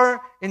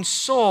 heart, and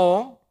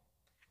soul,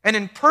 and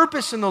in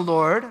purpose in the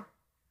Lord,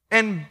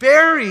 and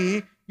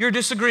bury your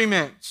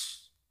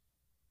disagreements.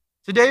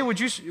 Today, would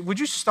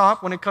you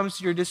stop when it comes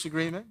to your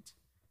disagreement?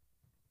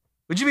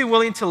 Would you be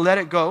willing to let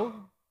it go?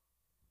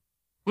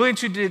 Willing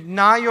to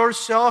deny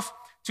yourself,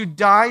 to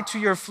die to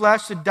your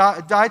flesh, to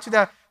die to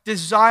that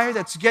desire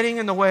that's getting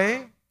in the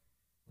way?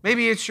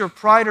 Maybe it's your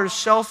pride or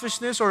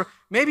selfishness, or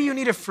maybe you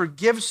need to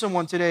forgive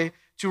someone today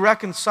to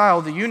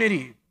reconcile the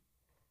unity.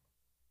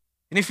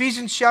 In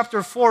Ephesians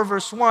chapter 4,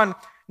 verse 1,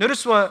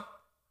 notice what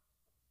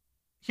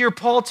here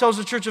Paul tells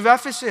the church of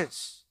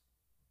Ephesus.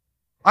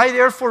 I,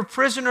 therefore,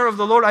 prisoner of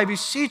the Lord, I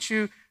beseech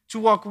you to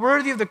walk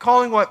worthy of the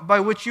calling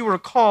by which you were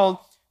called,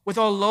 with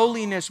all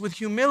lowliness, with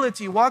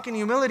humility, walk in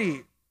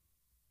humility,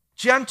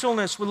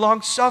 gentleness, with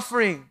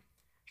long-suffering,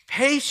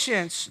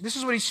 patience. This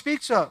is what he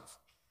speaks of.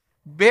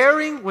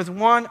 Bearing with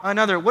one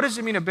another. What does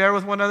it mean to bear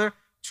with one another?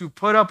 To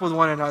put up with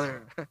one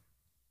another.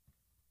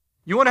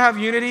 You want to have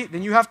unity?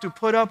 Then you have to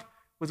put up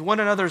with one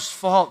another's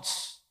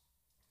faults,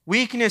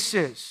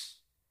 weaknesses,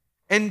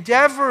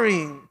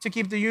 endeavoring to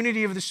keep the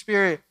unity of the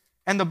Spirit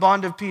and the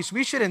bond of peace.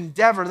 We should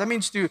endeavor. That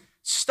means to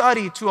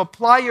study, to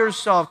apply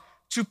yourself,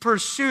 to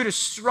pursue, to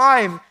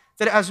strive,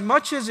 that as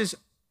much as is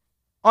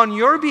on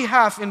your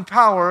behalf in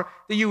power,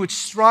 that you would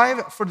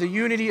strive for the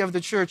unity of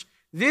the church.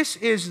 This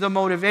is the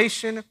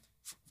motivation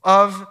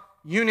of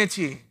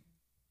unity.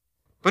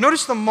 But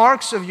notice the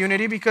marks of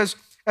unity, because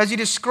as he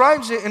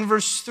describes it in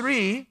verse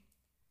 3,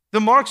 the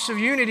marks of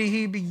unity,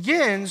 he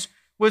begins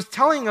with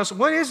telling us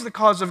what is the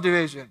cause of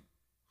division.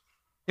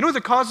 You know what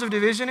the cause of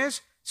division is?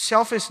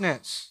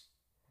 Selfishness.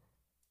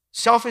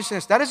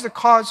 Selfishness. That is the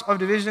cause of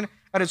division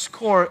at its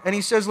core. And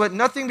he says, let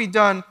nothing be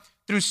done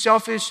through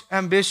selfish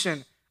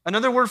ambition.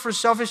 Another word for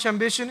selfish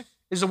ambition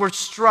is the word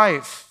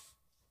strife.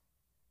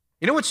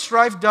 You know what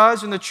strife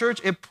does in the church?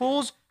 It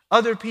pulls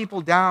other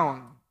people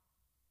down.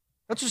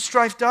 That's what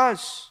strife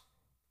does.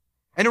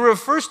 And it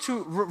refers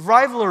to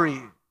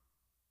rivalry,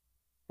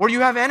 where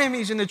you have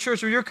enemies in the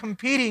church, where you're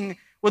competing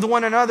with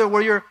one another,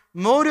 where you're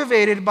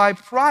motivated by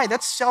pride.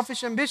 That's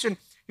selfish ambition.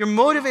 You're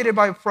motivated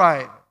by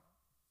pride.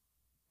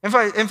 In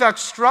fact,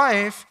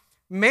 strife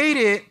made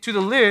it to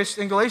the list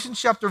in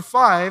Galatians chapter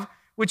 5,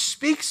 which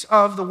speaks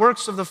of the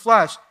works of the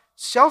flesh.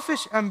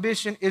 Selfish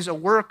ambition is a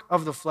work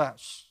of the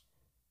flesh.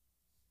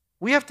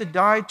 We have to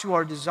die to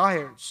our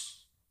desires.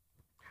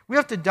 We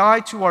have to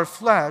die to our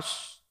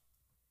flesh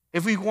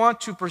if we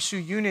want to pursue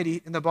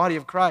unity in the body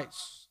of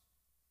Christ.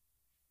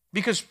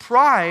 Because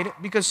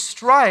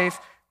strife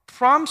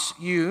prompts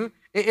you,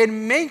 it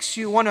makes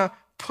you want to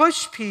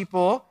push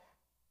people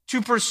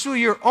to pursue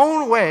your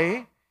own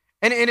way,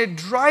 and it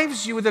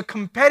drives you with a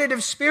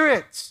competitive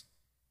spirit.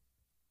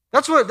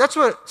 That's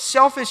what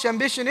selfish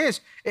ambition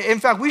is. In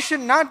fact, we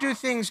should not do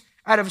things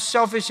out of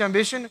selfish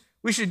ambition.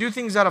 We should do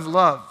things out of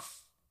love.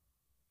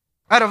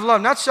 Out of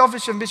love, not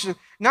selfish ambition.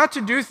 Not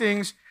to do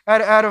things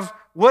out of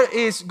what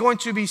is going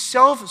to be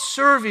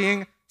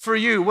self-serving for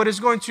you, what is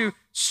going to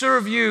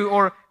serve you,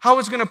 or how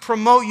it's going to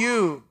promote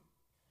you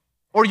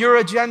or your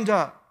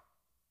agenda,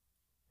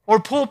 or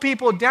pull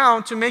people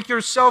down to make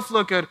yourself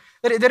look good.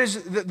 That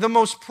is the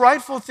most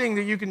prideful thing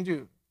that you can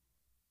do.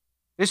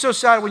 It's so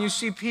sad when you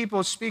see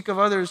people speak of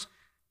others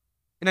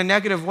in a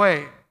negative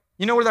way.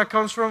 You know where that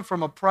comes from?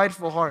 From a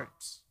prideful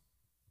heart.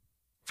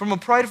 From a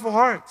prideful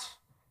heart.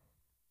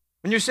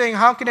 When you're saying,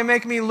 how can it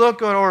make me look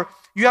good? Or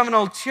you have an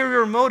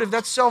ulterior motive.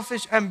 That's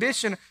selfish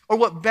ambition or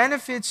what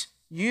benefits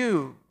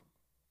you.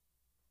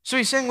 So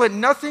he's saying, let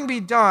nothing be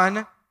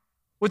done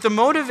with the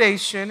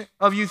motivation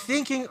of you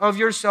thinking of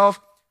yourself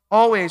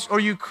always, or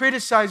you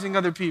criticizing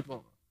other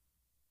people,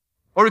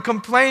 or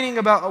complaining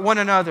about one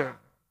another.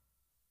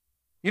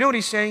 You know what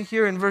he's saying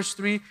here in verse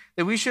 3?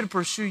 That we should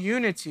pursue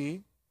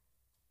unity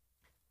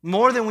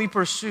more than we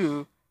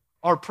pursue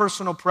our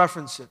personal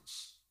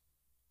preferences.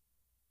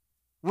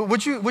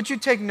 Would you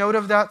take note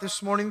of that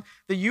this morning?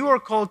 That you are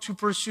called to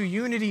pursue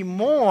unity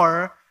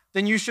more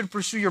than you should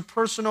pursue your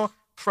personal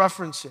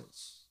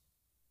preferences.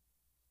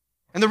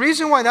 And the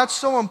reason why that's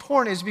so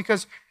important is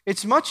because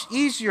it's much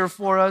easier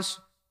for us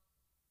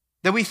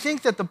that we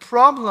think that the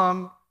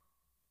problem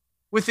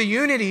with the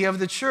unity of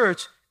the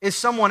church is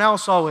someone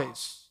else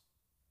always.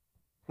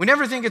 We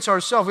never think it's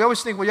ourselves. We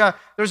always think, well, yeah,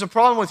 there's a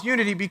problem with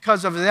unity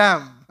because of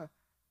them.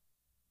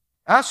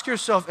 Ask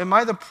yourself, am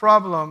I the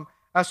problem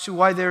as to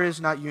why there is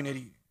not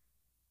unity?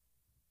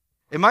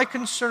 Am I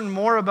concerned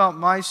more about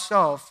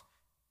myself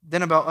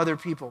than about other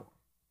people?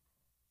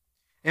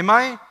 Am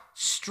I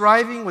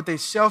striving with a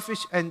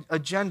selfish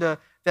agenda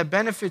that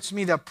benefits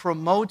me, that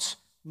promotes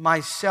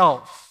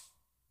myself?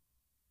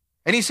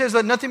 And he says,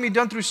 let nothing be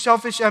done through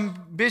selfish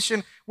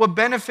ambition, what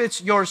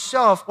benefits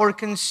yourself, or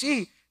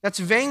conceit. That's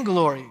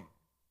vainglory.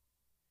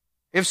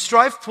 If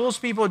strife pulls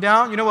people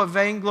down, you know what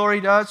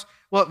vainglory does?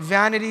 What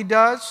vanity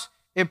does?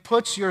 It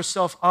puts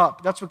yourself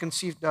up. That's what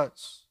conceit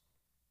does.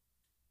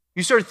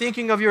 You start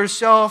thinking of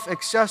yourself,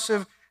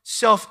 excessive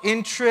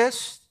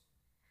self-interest.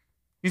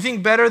 You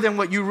think better than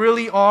what you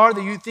really are,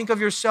 that you think of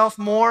yourself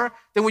more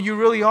than what you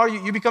really are.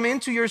 You become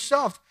into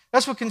yourself.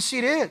 That's what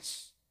conceit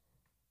is.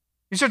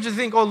 You start to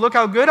think, oh, look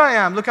how good I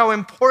am. Look how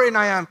important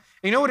I am.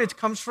 And you know what it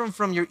comes from?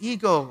 From your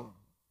ego.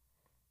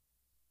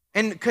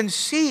 And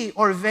conceit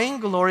or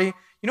vainglory,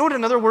 you know what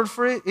another word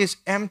for it is?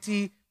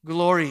 Empty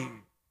glory.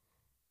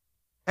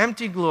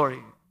 Empty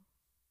glory.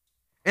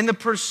 And the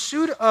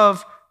pursuit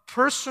of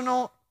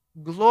personal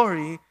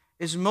glory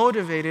is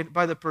motivated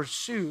by the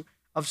pursuit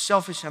of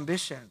selfish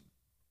ambition.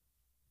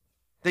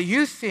 That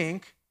you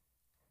think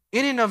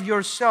in and of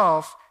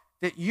yourself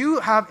that you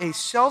have a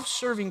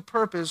self-serving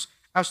purpose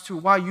as to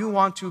why you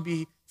want to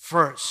be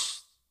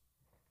first.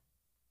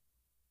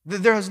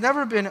 There has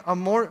never been a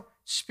more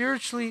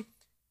spiritually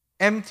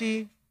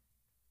empty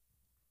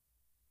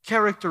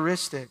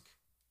characteristic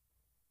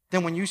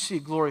than when you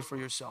seek glory for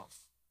yourself.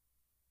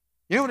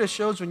 You know what it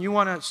shows when you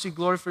want to seek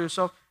glory for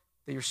yourself?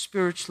 That you're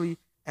spiritually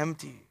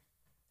empty.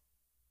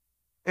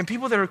 And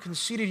people that are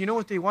conceited, you know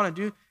what they want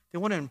to do? They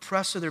want to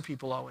impress other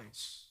people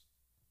always.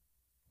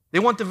 They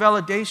want the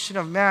validation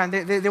of man.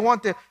 They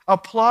want the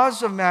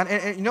applause of man.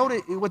 And you know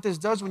what this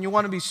does when you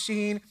want to be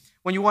seen,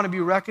 when you want to be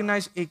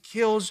recognized? It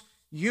kills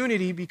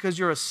unity because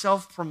you're a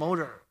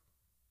self-promoter.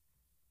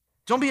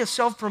 Don't be a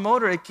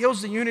self-promoter. It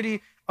kills the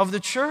unity of the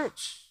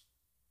church.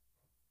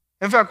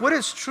 In fact, what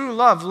is true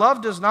love?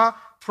 Love does not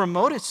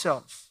promote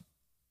itself.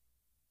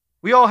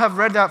 We all have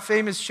read that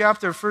famous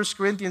chapter, 1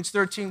 Corinthians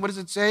 13. What does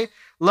it say?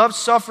 Love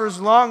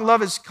suffers long.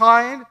 Love is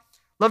kind.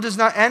 Love does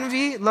not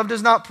envy. Love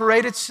does not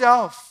parade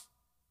itself.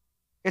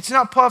 It's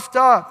not puffed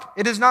up.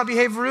 It does not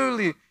behave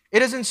rudely. It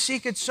doesn't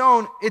seek its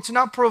own. It's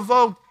not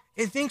provoked.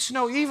 It thinks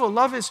no evil.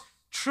 Love is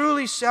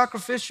truly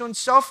sacrificial and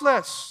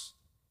selfless.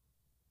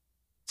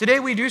 Today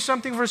we do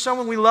something for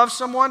someone. We love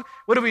someone.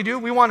 What do?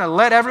 We want to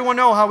let everyone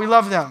know how we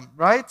love them,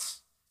 right?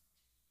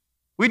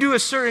 We do a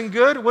certain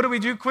good. What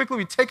do? Quickly,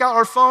 we take out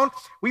our phone.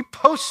 We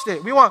post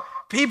it. We want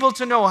people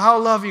to know how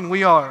loving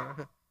we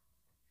are.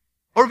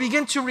 Or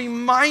begin to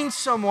remind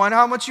someone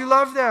how much you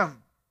love them.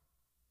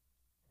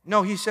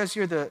 No, he says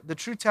here the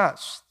true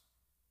test,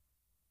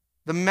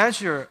 the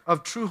measure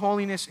of true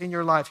holiness in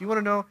your life. You want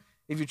to know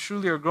if you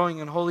truly are growing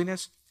in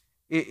holiness?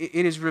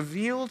 It is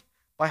revealed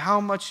by how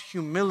much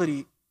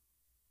humility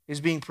is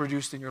being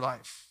produced in your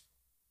life.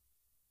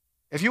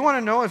 If you want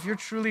to know if you're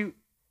truly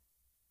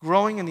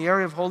growing in the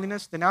area of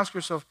holiness, then ask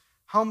yourself,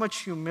 how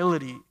much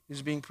humility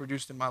is being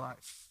produced in my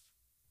life?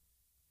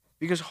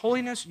 Because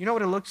holiness, you know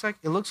what it looks like?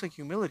 It looks like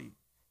humility.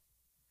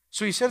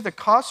 So he said the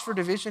cause for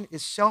division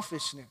is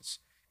selfishness.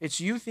 It's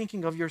you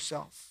thinking of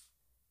yourself.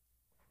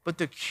 But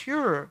the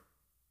cure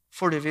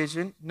for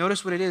division,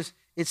 notice what it is.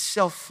 It's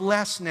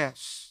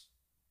selflessness.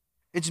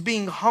 It's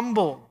being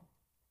humble.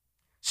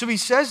 So he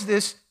says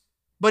this,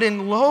 but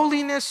in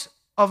lowliness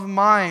of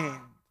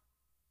mind.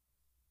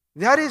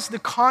 That is the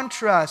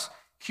contrast.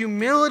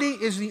 Humility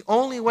is the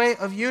only way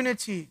of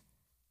unity.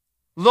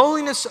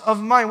 Lowliness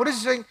of mind. What is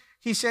he saying?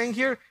 He's saying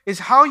here is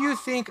how you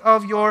think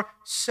of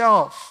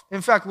yourself.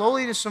 In fact,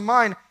 lowliness of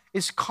mind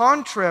is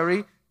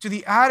contrary to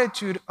the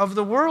attitude of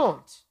the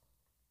world.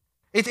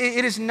 It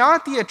is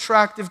not the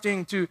attractive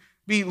thing to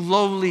be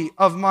lowly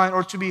of mind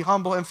or to be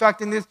humble. In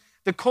fact, in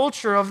the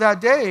culture of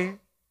that day,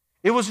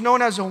 it was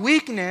known as a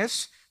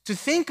weakness to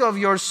think of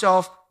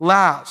yourself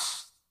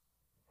last.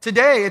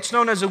 Today, it's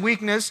known as a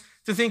weakness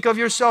to think of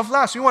yourself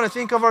last. We want to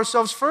think of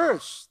ourselves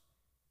first.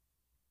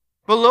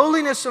 But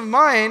lowliness of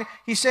mind,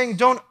 he's saying,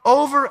 don't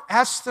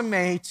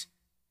overestimate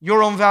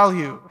your own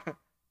value.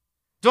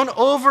 Don't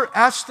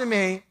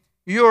overestimate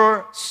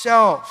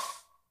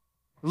yourself.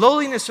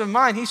 Lowliness of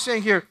mind, he's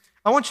saying here,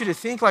 I want you to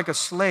think like a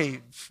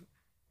slave.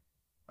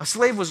 A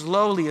slave was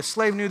lowly. A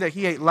slave knew that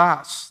he ate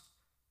last.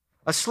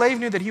 A slave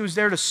knew that he was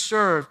there to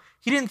serve.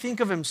 He didn't think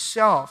of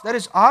himself. That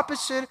is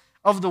opposite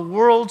of the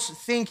world's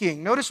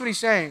thinking. Notice what he's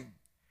saying.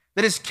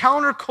 That is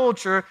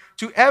counterculture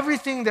to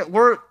everything that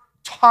we're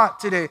taught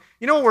today.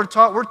 You know what we're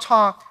taught? We're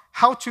taught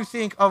how to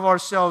think of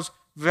ourselves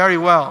very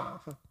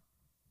well.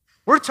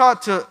 We're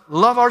taught to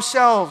love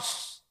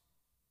ourselves.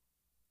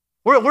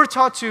 We're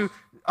taught to,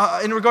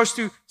 in regards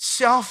to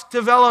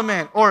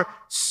self-development or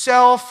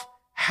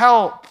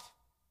self-help.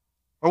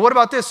 Or what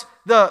about this?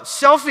 The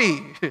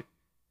selfie.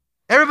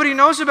 Everybody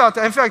knows about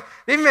that. In fact,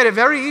 they've made it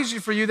very easy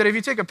for you that if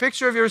you take a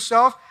picture of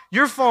yourself,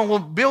 your phone will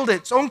build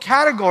its own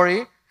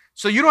category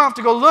so you don't have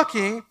to go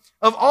looking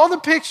of all the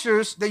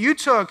pictures that you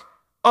took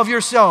of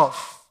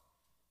yourself.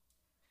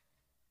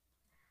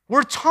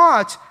 We're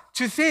taught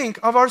to think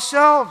of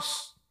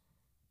ourselves.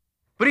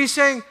 But he's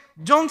saying,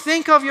 don't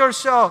think of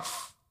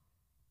yourself.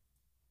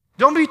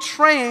 Don't be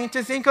trained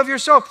to think of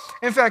yourself.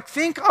 In fact,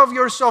 think of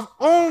yourself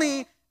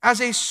only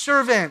as a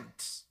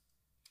servant.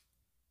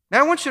 Now,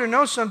 I want you to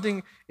know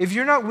something. If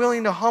you're not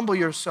willing to humble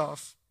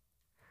yourself,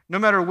 no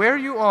matter where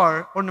you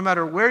are or no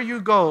matter where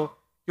you go,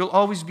 you'll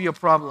always be a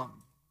problem.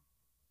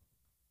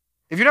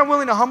 If you're not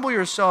willing to humble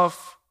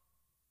yourself,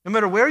 no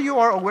matter where you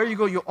are or where you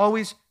go, you'll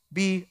always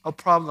be a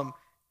problem.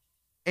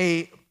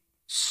 A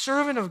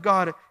servant of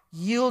God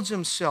yields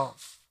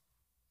himself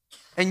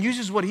and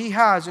uses what he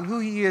has and who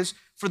he is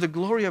for the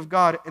glory of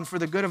God and for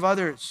the good of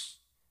others.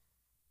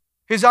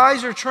 His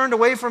eyes are turned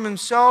away from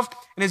himself,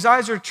 and his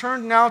eyes are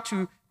turned now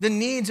to the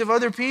needs of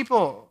other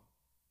people.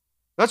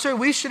 That's why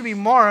we should be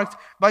marked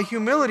by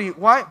humility.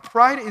 Why?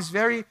 Pride is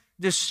very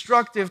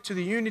destructive to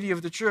the unity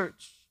of the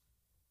church.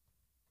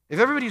 If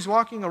everybody's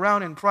walking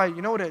around in pride,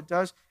 you know what it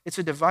does? It's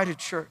a divided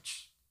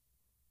church.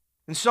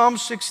 In Psalm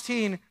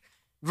 16,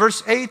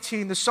 verse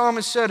 18, the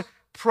psalmist said,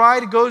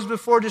 pride goes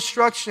before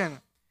destruction,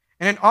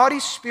 and an haughty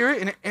spirit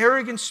and an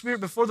arrogant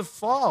spirit before the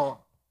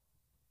fall.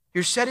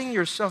 You're setting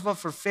yourself up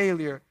for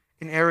failure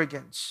in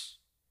arrogance.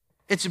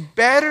 It's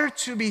better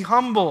to be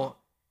humble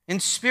in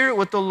spirit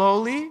with the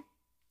lowly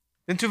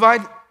than to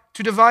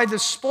divide the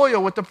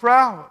spoil with the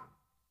proud.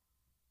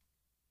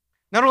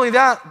 Not only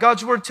that,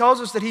 God's word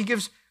tells us that he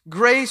gives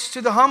grace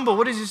to the humble.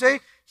 What does he say?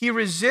 He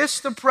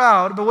resists the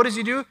proud, but what does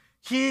he do?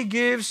 He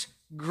gives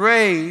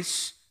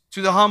grace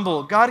to the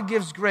humble. God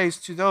gives grace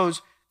to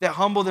those that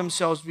humble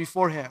themselves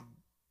before him.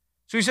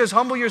 So he says,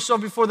 humble yourself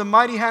before the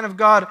mighty hand of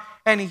God,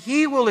 and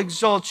he will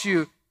exalt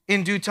you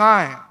in due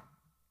time.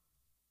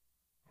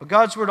 But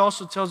God's word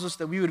also tells us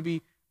that we would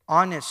be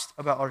honest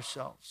about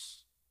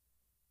ourselves,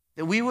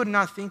 that we would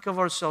not think of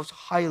ourselves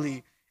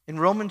highly. In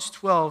Romans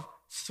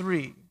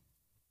 12:3,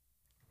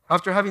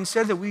 after having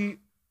said that we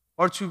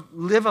are to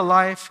live a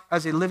life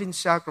as a living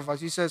sacrifice,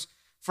 he says,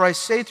 for I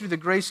say through the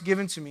grace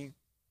given to me,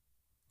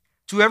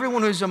 to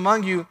everyone who is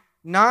among you,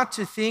 not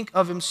to think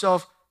of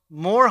himself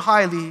more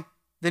highly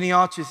than he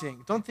ought to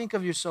think. Don't think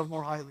of yourself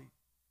more highly.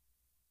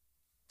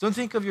 Don't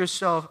think of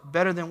yourself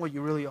better than what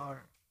you really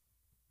are.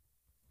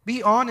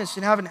 Be honest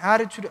and have an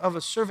attitude of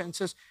a servant. It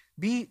says,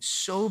 be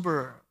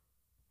sober,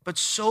 but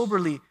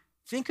soberly.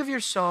 Think of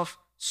yourself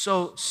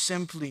so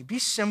simply. Be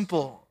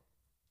simple.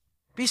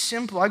 Be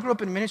simple. I grew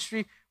up in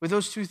ministry with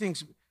those two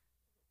things.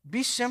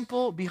 Be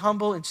simple, be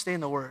humble, and stay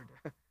in the Word.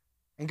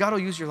 And God will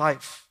use your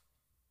life.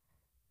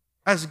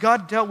 As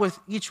God dealt with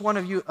each one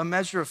of you a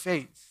measure of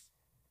faith.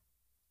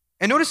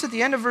 And notice at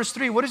the end of verse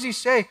 3, what does he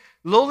say?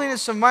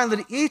 Lowliness of mind,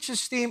 let each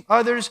esteem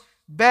others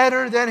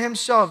better than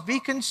himself. Be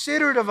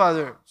considerate of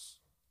others.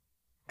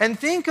 And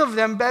think of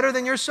them better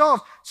than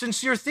yourself.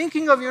 Since you're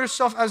thinking of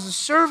yourself as a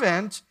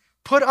servant,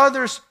 put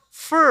others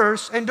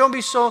first and don't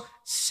be so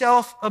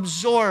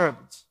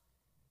self-absorbed.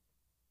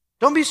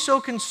 Don't be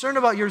so concerned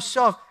about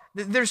yourself.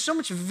 There's so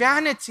much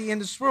vanity in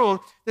this world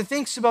that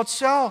thinks about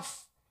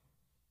self.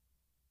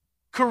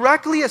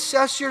 Correctly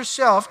assess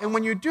yourself, and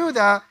when you do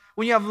that,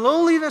 when you have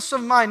lowliness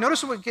of mind,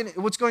 notice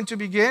what's going to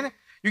begin.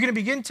 You're going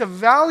to begin to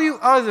value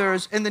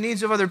others and the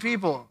needs of other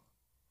people.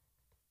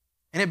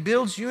 And it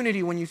builds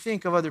unity when you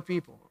think of other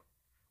people.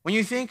 When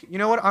you think, you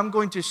know what, I'm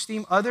going to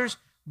esteem others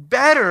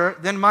better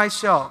than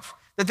myself.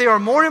 That they are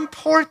more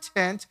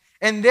important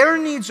and their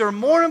needs are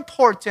more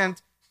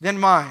important than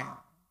mine.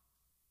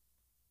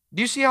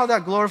 Do you see how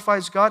that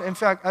glorifies God? In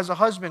fact, as a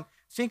husband,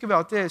 think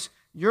about this.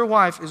 Your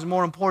wife is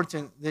more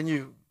important than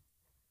you.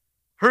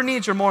 Her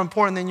needs are more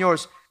important than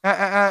yours.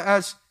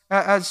 As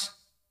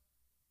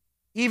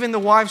even the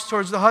wives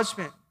towards the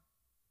husband.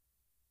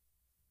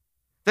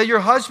 That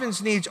your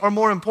husband's needs are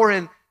more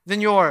important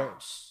than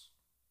yours.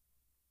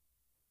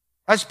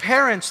 As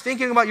parents,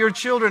 thinking about your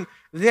children,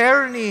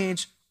 their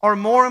needs are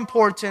more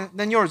important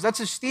than yours. That's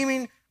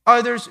esteeming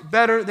others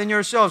better than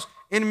yourselves.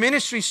 In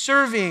ministry,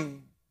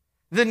 serving,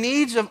 the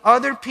needs of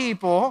other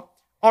people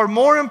are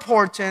more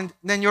important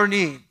than your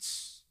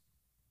needs.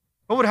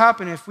 What would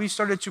happen if we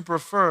started to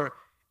prefer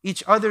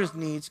each other's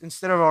needs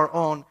instead of our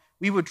own?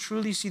 We would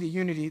truly see the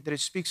unity that it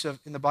speaks of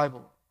in the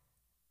Bible.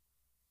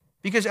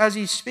 Because as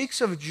he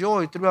speaks of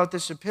joy throughout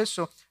this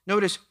epistle,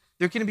 notice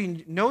there can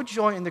be no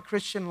joy in the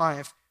Christian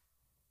life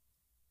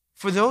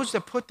for those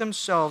that put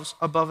themselves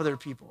above other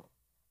people.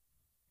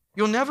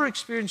 You'll never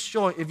experience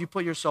joy if you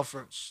put yourself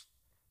first.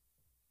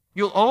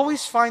 You'll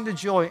always find the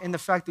joy in the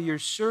fact that you're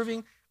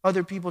serving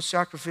other people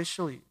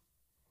sacrificially.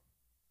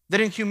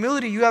 That in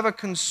humility you have a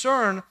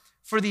concern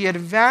for the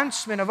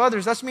advancement of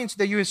others. That means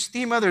that you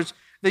esteem others,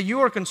 that you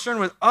are concerned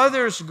with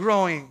others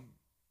growing.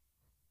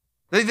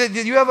 That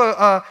you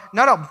have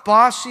not a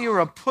bossy or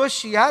a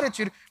pushy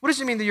attitude. What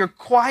does it mean? That you're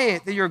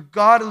quiet, that you're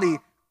godly,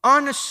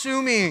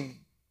 unassuming,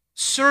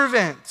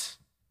 servant,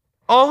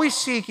 always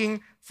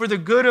seeking for the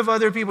good of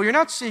other people. You're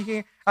not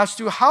seeking as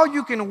to how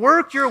you can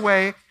work your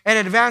way and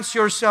advance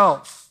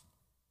yourself,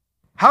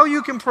 how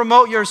you can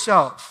promote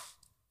yourself,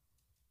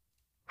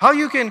 how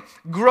you can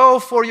grow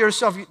for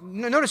yourself.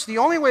 Notice the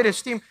only way to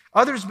esteem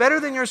others better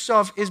than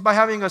yourself is by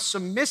having a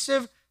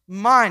submissive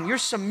mind. You're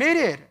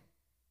submitted.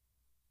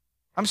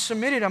 I'm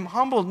submitted, I'm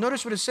humbled.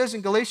 Notice what it says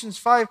in Galatians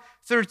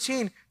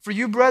 5:13. For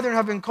you, brethren,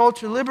 have been called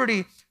to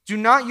liberty. Do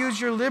not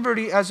use your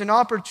liberty as an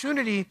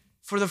opportunity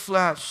for the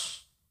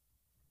flesh,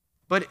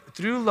 but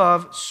through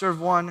love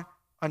serve one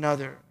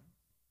another.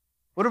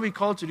 What are we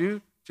called to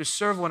do? To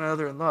serve one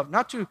another in love,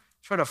 not to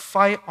try to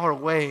fight our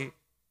way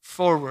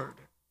forward.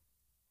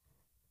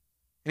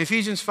 In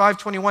Ephesians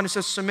 5:21, it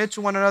says, submit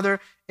to one another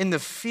in the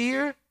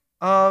fear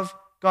of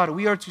God.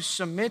 We are to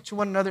submit to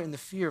one another in the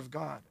fear of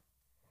God.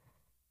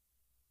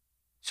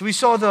 So we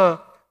saw the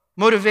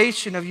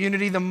motivation of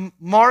unity, the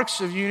marks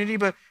of unity,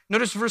 but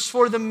notice verse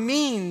 4, the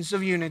means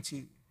of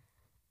unity.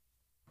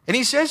 And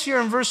he says here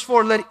in verse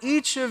 4, let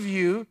each of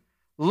you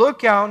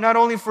look out not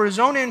only for his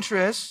own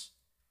interests,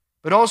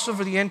 but also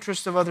for the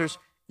interest of others.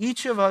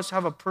 Each of us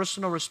have a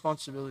personal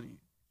responsibility.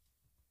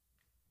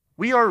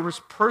 We are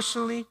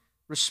personally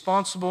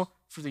responsible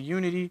for the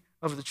unity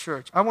of the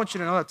church. I want you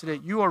to know that today.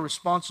 You are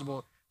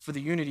responsible for the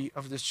unity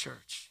of this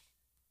church.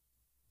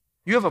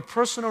 You have a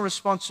personal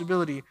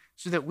responsibility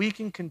so that we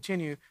can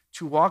continue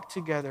to walk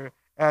together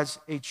as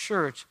a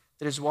church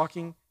that is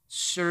walking,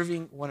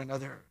 serving one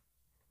another.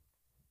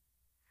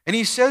 And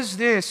he says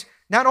this,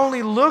 not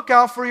only look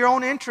out for your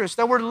own interest.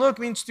 That word look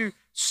means to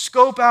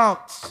scope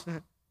out.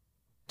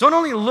 Don't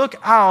only look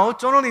out,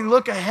 don't only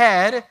look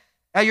ahead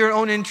at your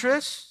own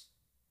interests,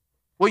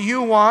 what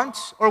you want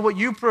or what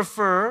you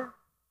prefer.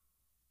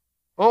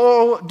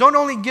 Or don't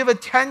only give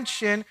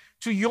attention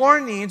to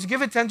your needs,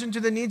 give attention to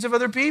the needs of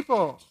other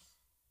people.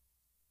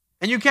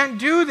 And you can't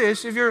do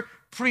this if you're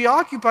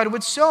preoccupied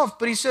with self.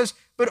 But he says,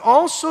 but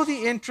also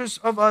the interests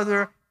of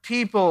other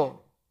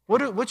people.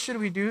 What should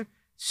we do?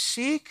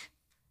 Seek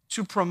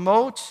to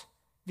promote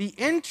the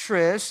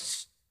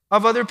interests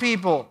of other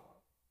people.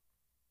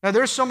 Now,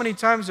 there's so many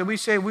times that we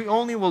say we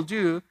only will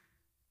do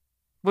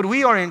what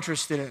we are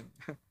interested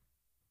in.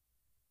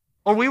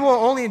 Or we will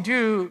only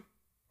do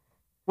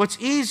what's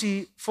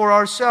easy for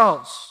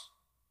ourselves,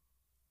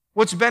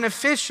 what's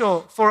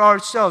beneficial for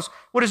ourselves,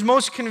 what is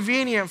most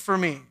convenient for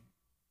me.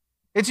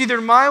 It's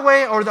either my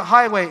way or the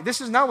highway.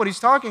 This is not what he's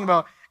talking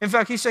about. In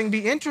fact, he's saying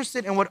be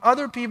interested in what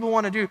other people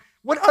want to do,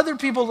 what other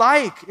people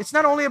like. It's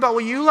not only about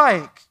what you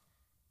like.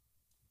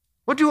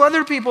 What do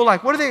other people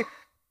like? What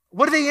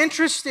are they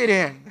interested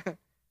in?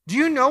 Do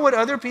you know what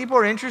other people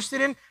are interested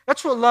in?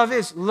 That's what love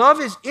is. Love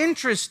is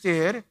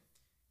interested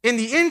in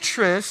the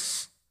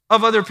interests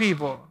of other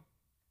people.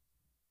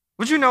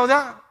 Would you know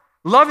that?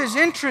 Love is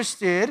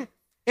interested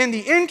in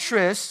the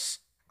interests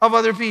of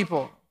other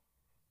people.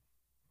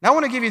 Now, I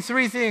want to give you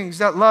three things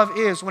that love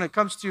is when it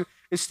comes to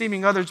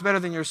esteeming others better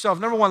than yourself.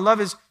 Number one,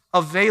 love is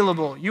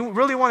available. You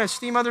really want to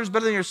esteem others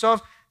better than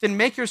yourself, then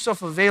make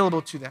yourself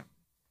available to them.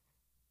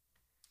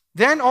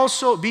 Then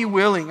also be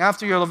willing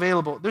after you're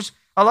available. There's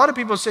a lot of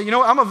people say, you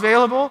know, I'm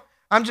available,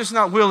 I'm just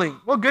not willing.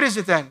 What good is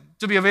it then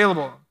to be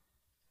available?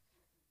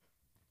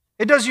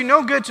 It does you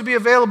no good to be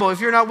available if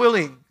you're not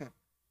willing.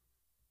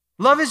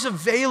 Love is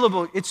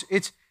available.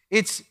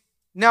 It's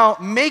now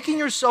making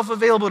yourself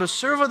available to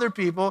serve other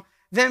people,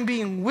 then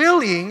being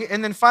willing,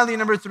 and then finally,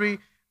 number three,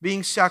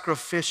 being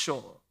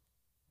sacrificial.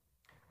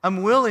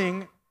 I'm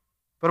willing,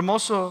 but I'm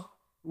also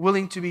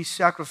willing to be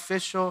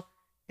sacrificial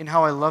in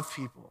how I love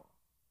people.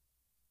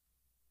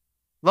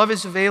 Love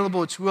is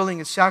available, it's willing,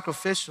 it's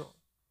sacrificial.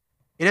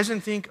 It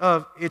doesn't think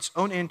of its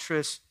own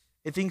interests,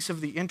 it thinks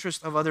of the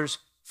interest of others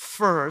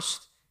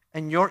first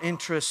and your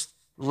interest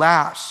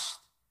last.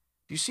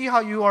 Do you see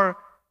how you are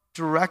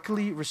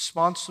directly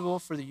responsible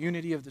for the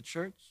unity of the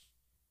church?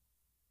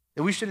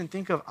 That we shouldn't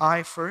think of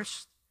I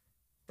first.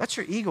 That's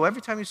your ego.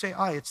 Every time you say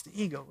I, it's the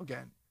ego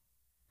again.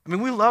 I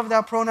mean, we love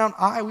that pronoun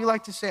I. We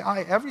like to say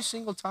I every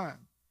single time.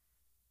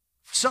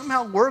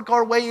 Somehow work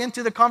our way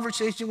into the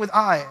conversation with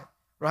I,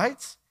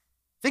 right?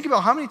 Think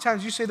about how many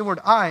times you say the word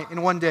I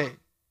in one day.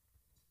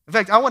 In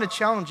fact, I want to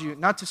challenge you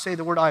not to say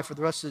the word I for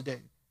the rest of the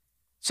day.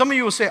 Some of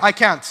you will say, I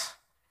can't.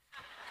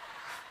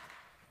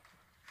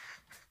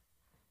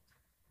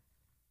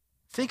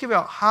 Think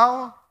about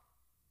how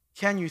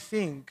can you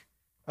think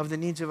of the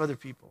needs of other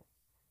people.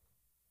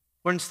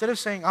 Where instead of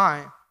saying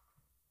I,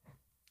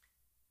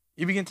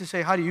 You begin to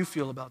say, how do you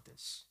feel about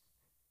this?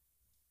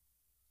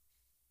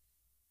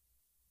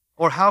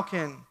 Or how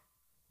can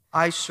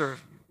I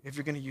serve you, if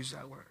you're going to use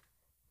that word?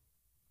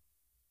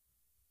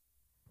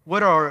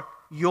 What are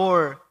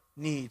your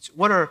needs?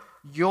 What are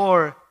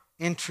your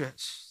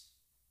interests?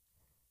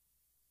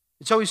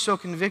 It's always so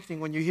convicting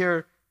when you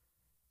hear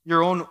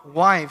your own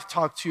wife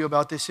talk to you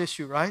about this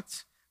issue,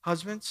 right?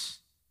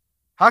 Husbands,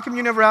 how come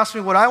you never ask me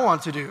what I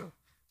want to do,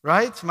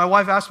 right? My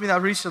wife asked me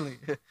that recently.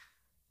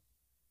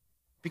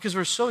 Because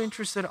we're so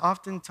interested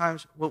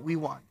oftentimes what we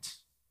want.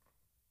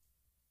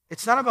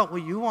 It's not about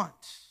what you want,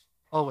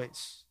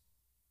 always.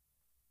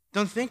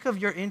 Don't think of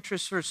your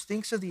interests first.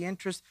 Think of the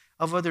interests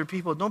of other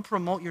people. Don't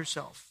promote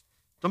yourself.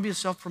 Don't be a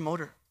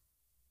self-promoter.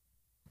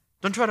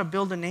 Don't try to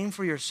build a name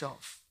for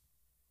yourself.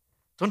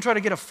 Don't try to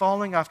get a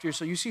following after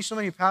yourself. You see so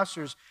many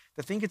pastors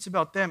that think it's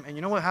about them, and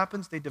you know what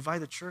happens? They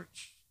divide the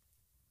church.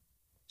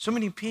 So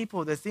many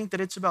people that think that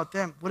it's about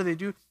them. What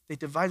do? They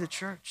divide the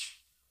church.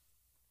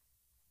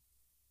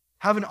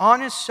 Have an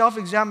honest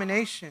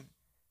self-examination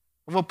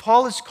of what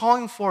Paul is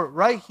calling for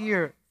right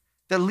here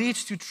that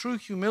leads to true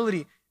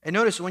humility. And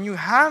notice, when you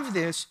have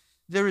this,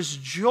 there is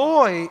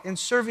joy in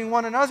serving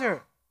one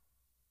another.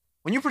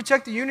 When you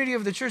protect the unity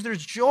of the church,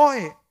 there's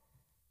joy.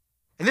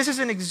 And this is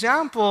an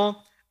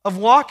example of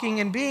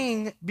walking and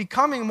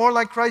becoming more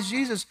like Christ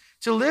Jesus,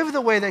 to live the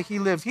way that he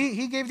lived.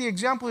 He gave the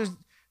example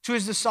to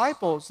his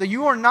disciples that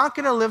you are not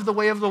going to live the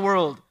way of the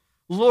world,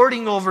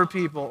 lording over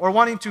people or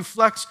wanting to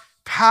flex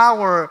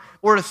power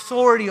or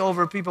authority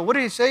over people. What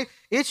did he say?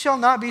 It shall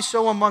not be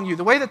so among you.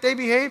 The way that they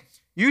behave,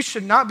 you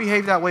should not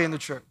behave that way in the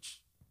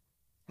church.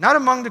 Not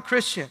among the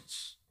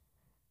Christians.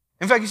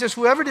 In fact, he says,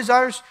 whoever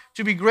desires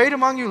to be great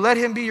among you, let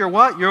him be your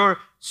what? Your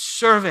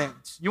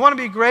servant. You want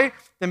to be great?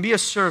 Then be a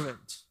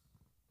servant.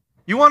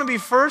 You want to be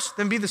first?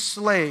 Then be the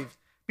slave.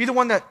 Be the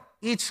one that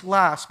eats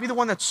last. Be the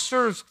one that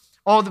serves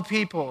all the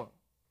people.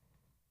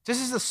 This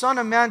is the Son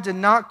of Man did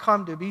not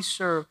come to be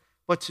served,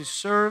 but to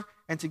serve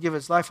and to give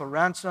his life a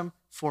ransom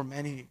for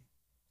many.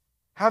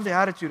 Have the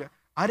attitude,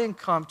 I didn't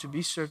come to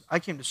be served. I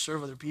came to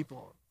serve other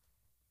people.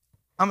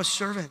 I'm a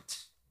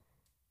servant.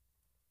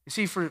 You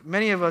see, for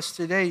many of us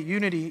today,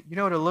 unity, you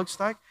know what it looks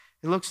like?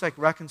 It looks like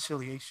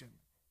reconciliation.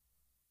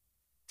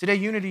 Today,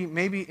 unity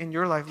maybe in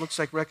your life looks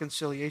like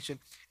reconciliation.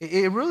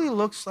 It really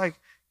looks like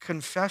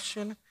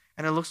confession,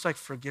 and it looks like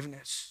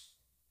forgiveness.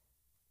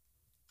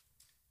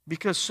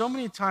 Because so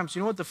many times,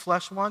 you know what the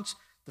flesh wants?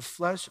 The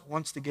flesh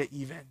wants to get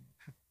even.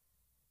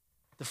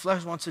 The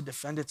flesh wants to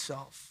defend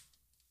itself.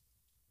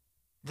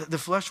 The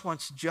flesh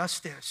wants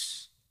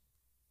justice.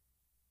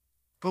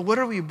 But what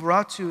are we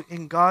brought to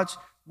in God's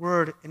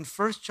word? In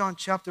 1 John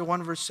chapter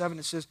 1, verse 7,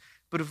 it says,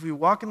 but if we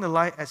walk in the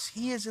light as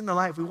he is in the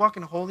light, if we walk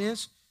in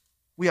holiness,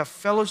 we have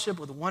fellowship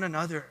with one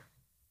another.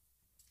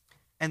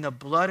 And the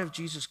blood of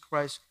Jesus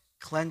Christ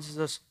cleanses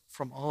us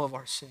from all of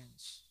our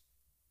sins.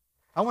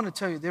 I want to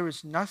tell you, there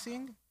is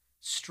nothing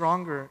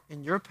stronger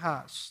in your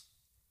past.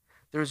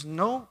 There is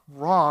no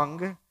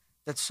wrong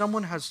that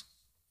someone has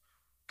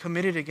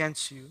committed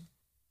against you.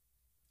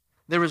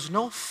 There is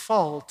no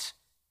fault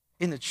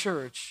in the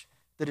church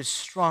that is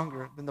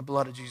stronger than the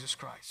blood of Jesus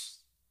Christ.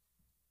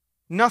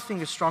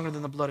 Nothing is stronger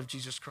than the blood of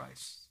Jesus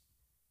Christ.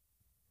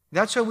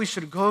 That's why we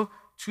should go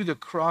to the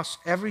cross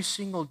every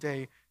single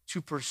day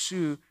to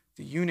pursue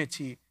the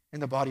unity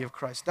in the body of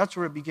Christ. That's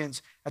where it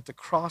begins, at the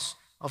cross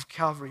of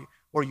Calvary,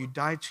 where you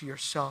die to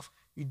yourself,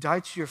 you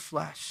die to your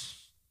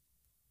flesh.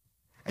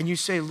 And you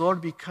say,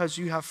 Lord, because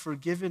you have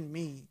forgiven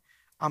me,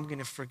 I'm going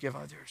to forgive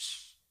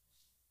others.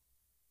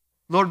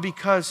 Lord,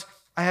 because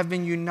I have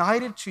been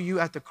united to you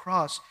at the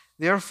cross,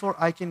 therefore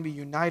I can be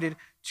united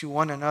to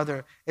one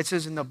another. It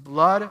says, in the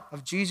blood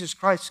of Jesus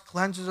Christ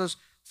cleanses us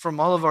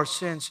from all of our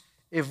sins.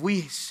 If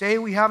we say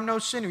we have no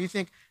sin, if you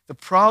think the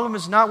problem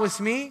is not with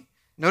me,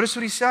 notice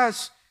what he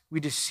says. We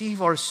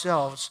deceive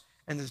ourselves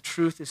and the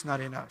truth is not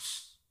in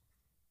us.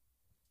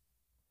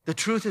 The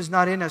truth is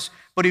not in us.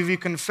 But if we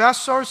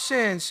confess our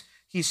sins,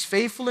 he's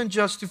faithful and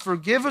just to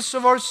forgive us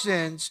of our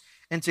sins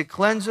and to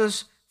cleanse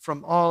us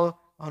from all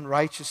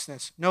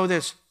unrighteousness. Know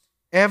this,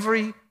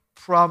 every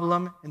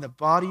problem in the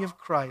body of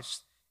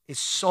Christ is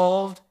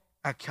solved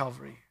at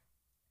Calvary.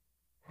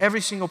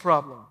 Every single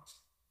problem.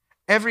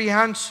 Every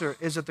answer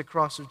is at the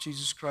cross of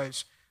Jesus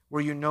Christ,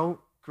 where you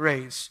know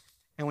grace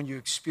and when you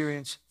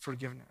experience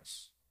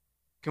forgiveness.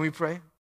 Can we pray?